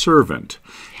your servant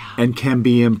and can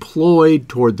be employed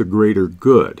toward the greater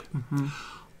good.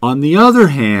 On the other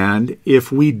hand,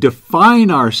 if we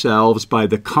define ourselves by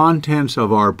the contents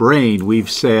of our brain, we've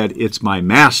said it's my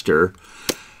master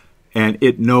and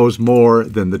it knows more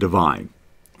than the divine.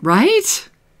 Right?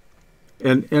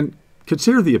 And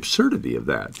consider the absurdity of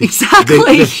that.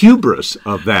 Exactly. The hubris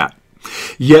of that.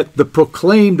 Yet the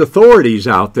proclaimed authorities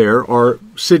out there are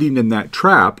sitting in that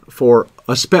trap for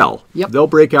a spell. Yep. They'll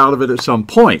break out of it at some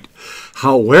point.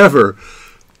 However,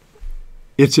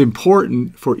 it's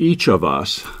important for each of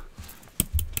us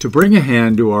to bring a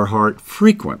hand to our heart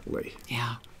frequently,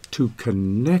 to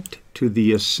connect to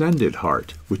the ascended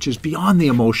heart, which is beyond the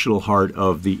emotional heart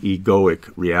of the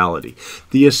egoic reality.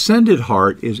 The ascended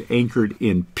heart is anchored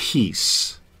in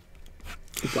peace.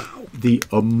 Wow. The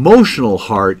emotional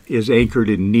heart is anchored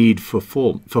in need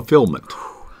fulfillment.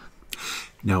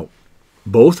 Now,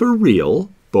 both are real.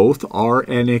 Both are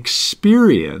an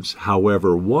experience.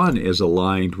 However, one is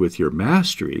aligned with your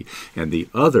mastery and the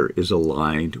other is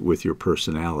aligned with your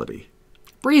personality.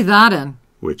 Breathe that in.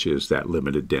 Which is that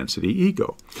limited density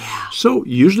ego. Yeah. So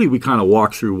usually we kind of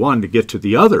walk through one to get to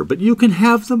the other, but you can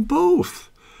have them both.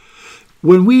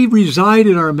 When we reside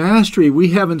in our mastery,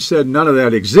 we haven't said none of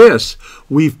that exists.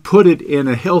 We've put it in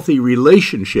a healthy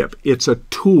relationship. It's a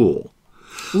tool.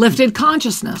 Lifted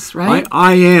consciousness, right?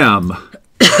 I am...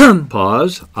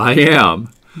 Pause. I am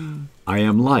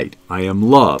light. I am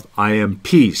love. I am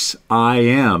peace. I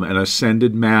am an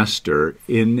ascended master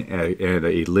in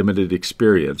a limited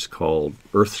experience called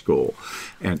Earth School.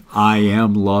 And I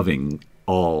am loving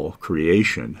all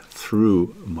creation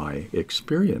through my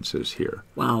experiences here.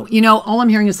 Wow. You know, all I'm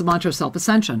hearing is the mantra of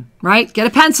self-ascension, right? Get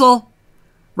a pencil.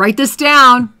 Write this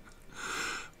down.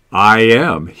 I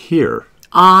am here.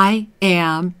 I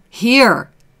am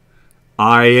here.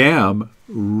 I am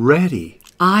ready.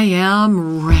 I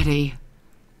am ready.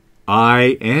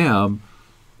 I am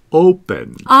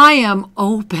open. I am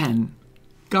open.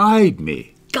 Guide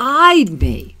me. Guide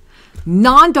me.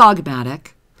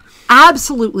 Non-dogmatic,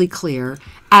 absolutely clear,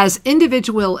 as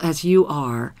individual as you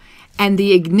are, and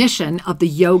the ignition of the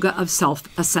yoga of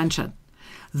self-ascension.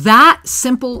 That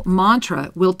simple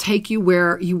mantra will take you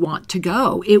where you want to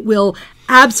go. It will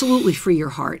absolutely free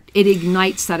your heart. It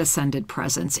ignites that ascended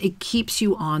presence. It keeps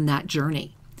you on that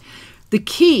journey. The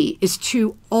key is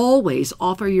to always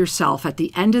offer yourself at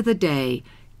the end of the day,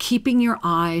 keeping your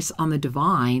eyes on the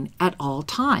divine at all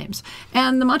times.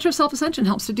 And the mantra of self-ascension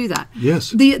helps to do that. Yes.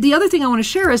 The other thing I want to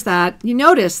share is that you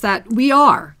notice that we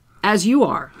are as you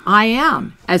are. I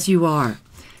am as you are.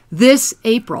 This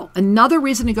April, another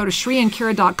reason to go to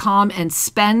shriandkira.com and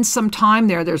spend some time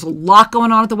there. There's a lot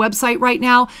going on at the website right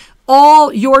now.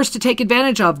 All yours to take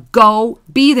advantage of. Go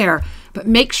be there. But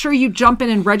make sure you jump in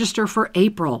and register for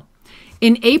April.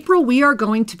 In April, we are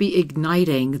going to be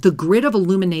igniting the grid of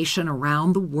illumination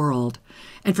around the world.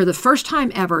 And for the first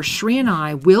time ever, Shri and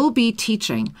I will be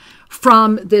teaching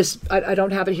from this, I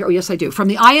don't have it here. Oh, yes, I do. From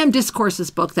the I Am Discourses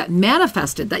book that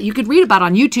manifested, that you could read about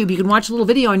on YouTube. You can watch a little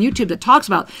video on YouTube that talks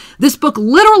about this book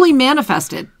literally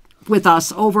manifested with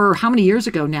us over how many years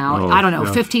ago now? I don't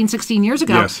know, 15, 16 years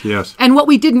ago. Yes, yes. And what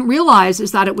we didn't realize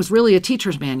is that it was really a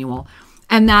teacher's manual.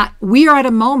 And that we are at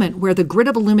a moment where the grid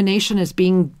of illumination is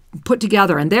being put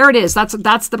together. And there it is. That's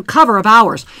the cover of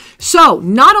ours. So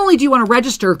not only do you want to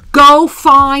register, go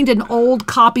find an old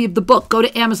copy of the book. Go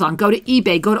to Amazon, go to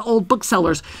eBay, go to old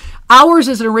booksellers. Ours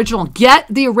is an original. Get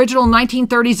the original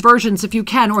 1930s versions if you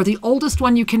can, or the oldest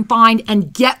one you can find,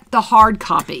 and get the hard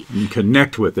copy. And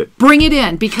connect with it. Bring it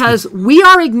in, because we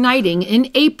are igniting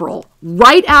in April,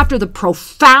 right after the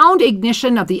profound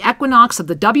ignition of the equinox of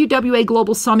the WWA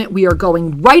Global Summit. We are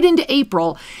going right into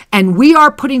April, and we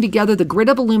are putting together the grid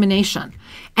of illumination.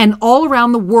 And all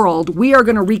around the world, we are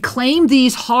going to reclaim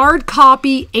these hard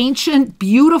copy, ancient,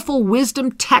 beautiful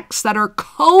wisdom texts that are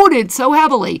coded so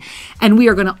heavily. And we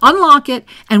are going to unlock it,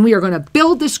 and we are going to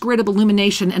build this grid of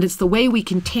illumination. And it's the way we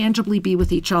can tangibly be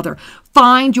with each other.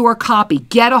 Find your copy.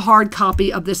 Get a hard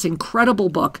copy of this incredible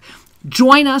book.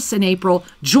 Join us in April.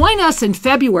 Join us in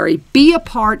February. Be a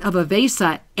part of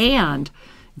Avesa, and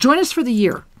join us for the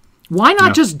year. Why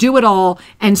not just do it all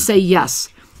and say yes?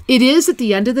 It is, at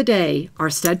the end of the day, our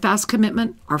steadfast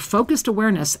commitment, our focused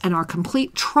awareness, and our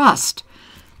complete trust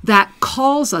that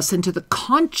calls us into the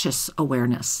conscious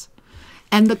awareness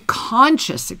and the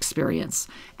conscious experience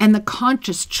and the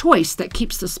conscious choice that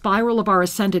keeps the spiral of our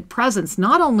ascended presence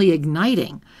not only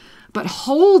igniting, but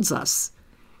holds us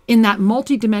in that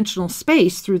multidimensional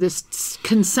space through this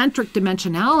concentric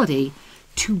dimensionality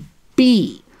to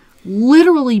be,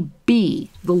 literally be,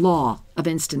 the law of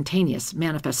instantaneous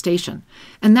manifestation.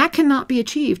 And that cannot be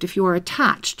achieved if you are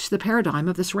attached to the paradigm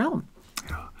of this realm.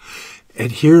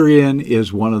 And herein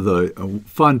is one of the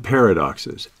fun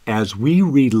paradoxes. As we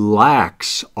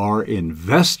relax our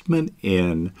investment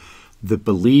in the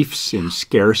beliefs in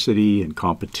scarcity and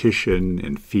competition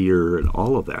and fear and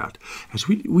all of that, as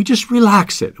we just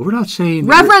relax it. We're not saying...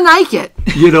 Reverend Ike it.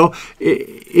 You know,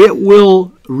 it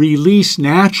will release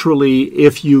naturally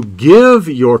if you give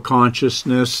your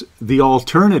consciousness the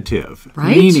alternative.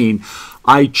 Right. Meaning,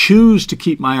 I choose to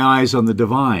keep my eyes on the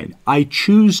divine. I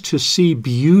choose to see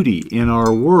beauty in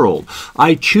our world.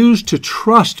 I choose to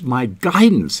trust my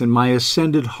guidance and my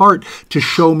ascended heart to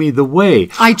show me the way.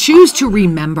 I choose to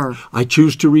remember. I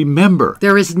choose to remember.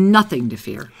 There is nothing to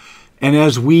fear. And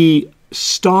as we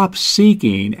stop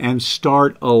seeking and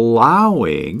start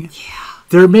allowing,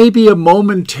 there may be a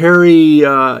momentary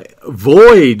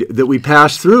void that we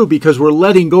pass through because we're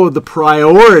letting go of the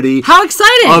priority. How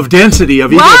exciting! Of density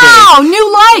of ego. Wow,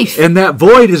 new life! And that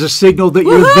void is a signal that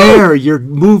you're there. You're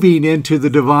moving into the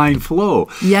divine flow.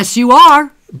 Yes, you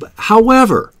are.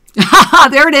 However,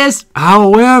 there it is.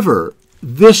 However,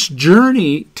 this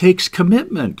journey takes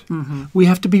commitment. Mm-hmm. We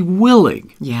have to be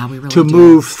willing to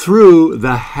move through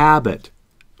the habit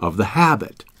of the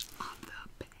habit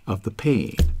of the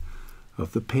pain.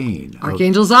 Of the pain.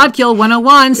 Archangel Zodkill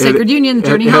 101, Sacred Union,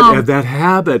 Journey Home. And that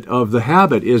habit of the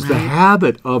habit is the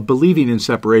habit of believing in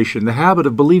separation, the habit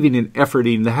of believing in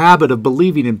efforting, the habit of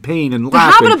believing in pain and lack.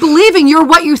 The habit of believing you're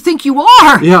what you think you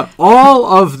are. Yeah, all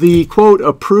of the, quote,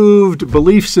 approved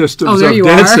belief systems of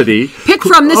density. Pick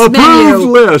from this approved menu.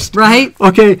 List. Right.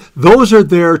 Okay, those are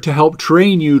there to help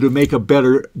train you to make a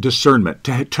better discernment,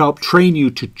 to help train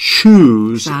you to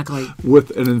choose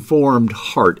with an informed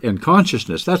heart and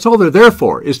consciousness. That's all they're there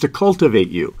for, is to cultivate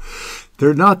you.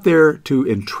 They're not there to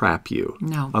entrap you.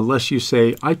 No. Unless you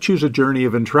say, I choose a journey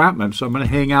of entrapment, so I'm going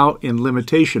to hang out in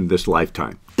limitation this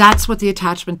lifetime. That's what the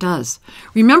attachment does.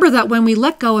 Remember that when we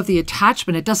let go of the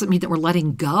attachment, it doesn't mean that we're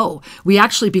letting go. We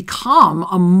actually become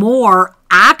a more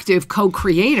active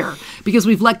co-creator because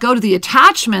we've let go to the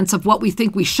attachments of what we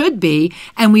think we should be,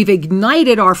 and we've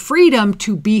ignited our freedom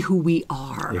to be who we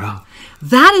are. Yeah.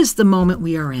 That is the moment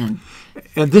we are in.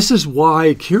 And this is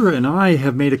why Kira and I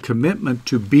have made a commitment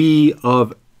to be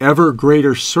of ever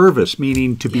greater service,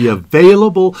 meaning to be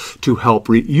available to help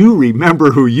you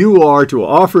remember who you are, to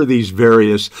offer these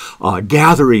various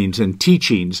gatherings and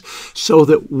teachings so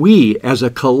that we, as a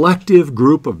collective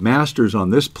group of masters on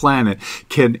this planet,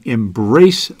 can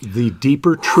embrace the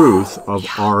deeper truth of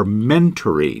our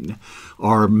mentoring,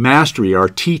 our mastery, our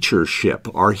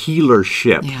teachership, our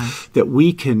healership, that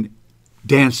we can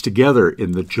dance together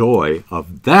in the joy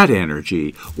of that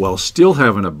energy while still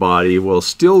having a body, while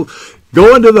still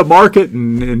going to the market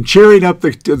and cheering up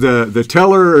the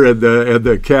teller and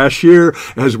the cashier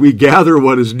as we gather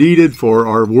what is needed for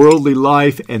our worldly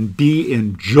life and be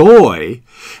in joy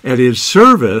and in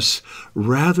service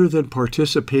rather than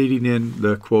participating in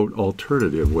the, quote,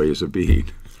 alternative ways of being.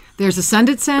 There's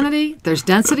ascended sanity, there's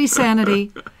density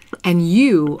sanity, and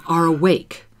you are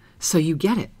awake, so you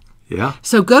get it. Yeah.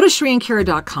 So go to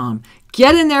ShriandKira.com.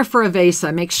 Get in there for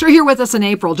Avesa. Make sure you're with us in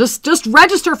April. Just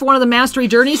register for one of the Mastery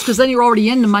Journeys because then you're already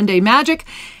into Monday Magic.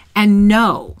 And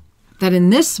know that in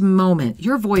this moment,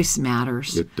 your voice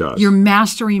matters. It does. Your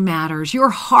mastery matters. Your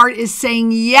heart is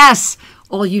saying yes.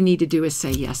 All you need to do is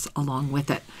say yes along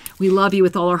with it. We love you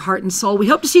with all our heart and soul. We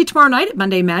hope to see you tomorrow night at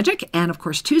Monday Magic and, of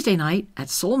course, Tuesday night at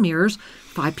Soul Mirrors,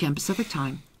 5 p.m. Pacific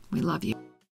time. We love you.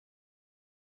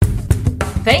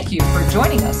 Thank you for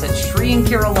joining us at Shri and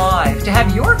Kira Live. To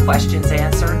have your questions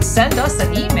answered, send us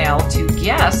an email to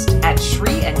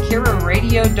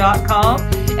guest@shriandkiraradio.com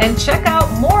and check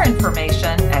out more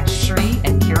information at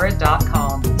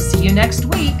shriandkira.com. See you next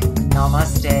week.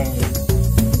 Namaste.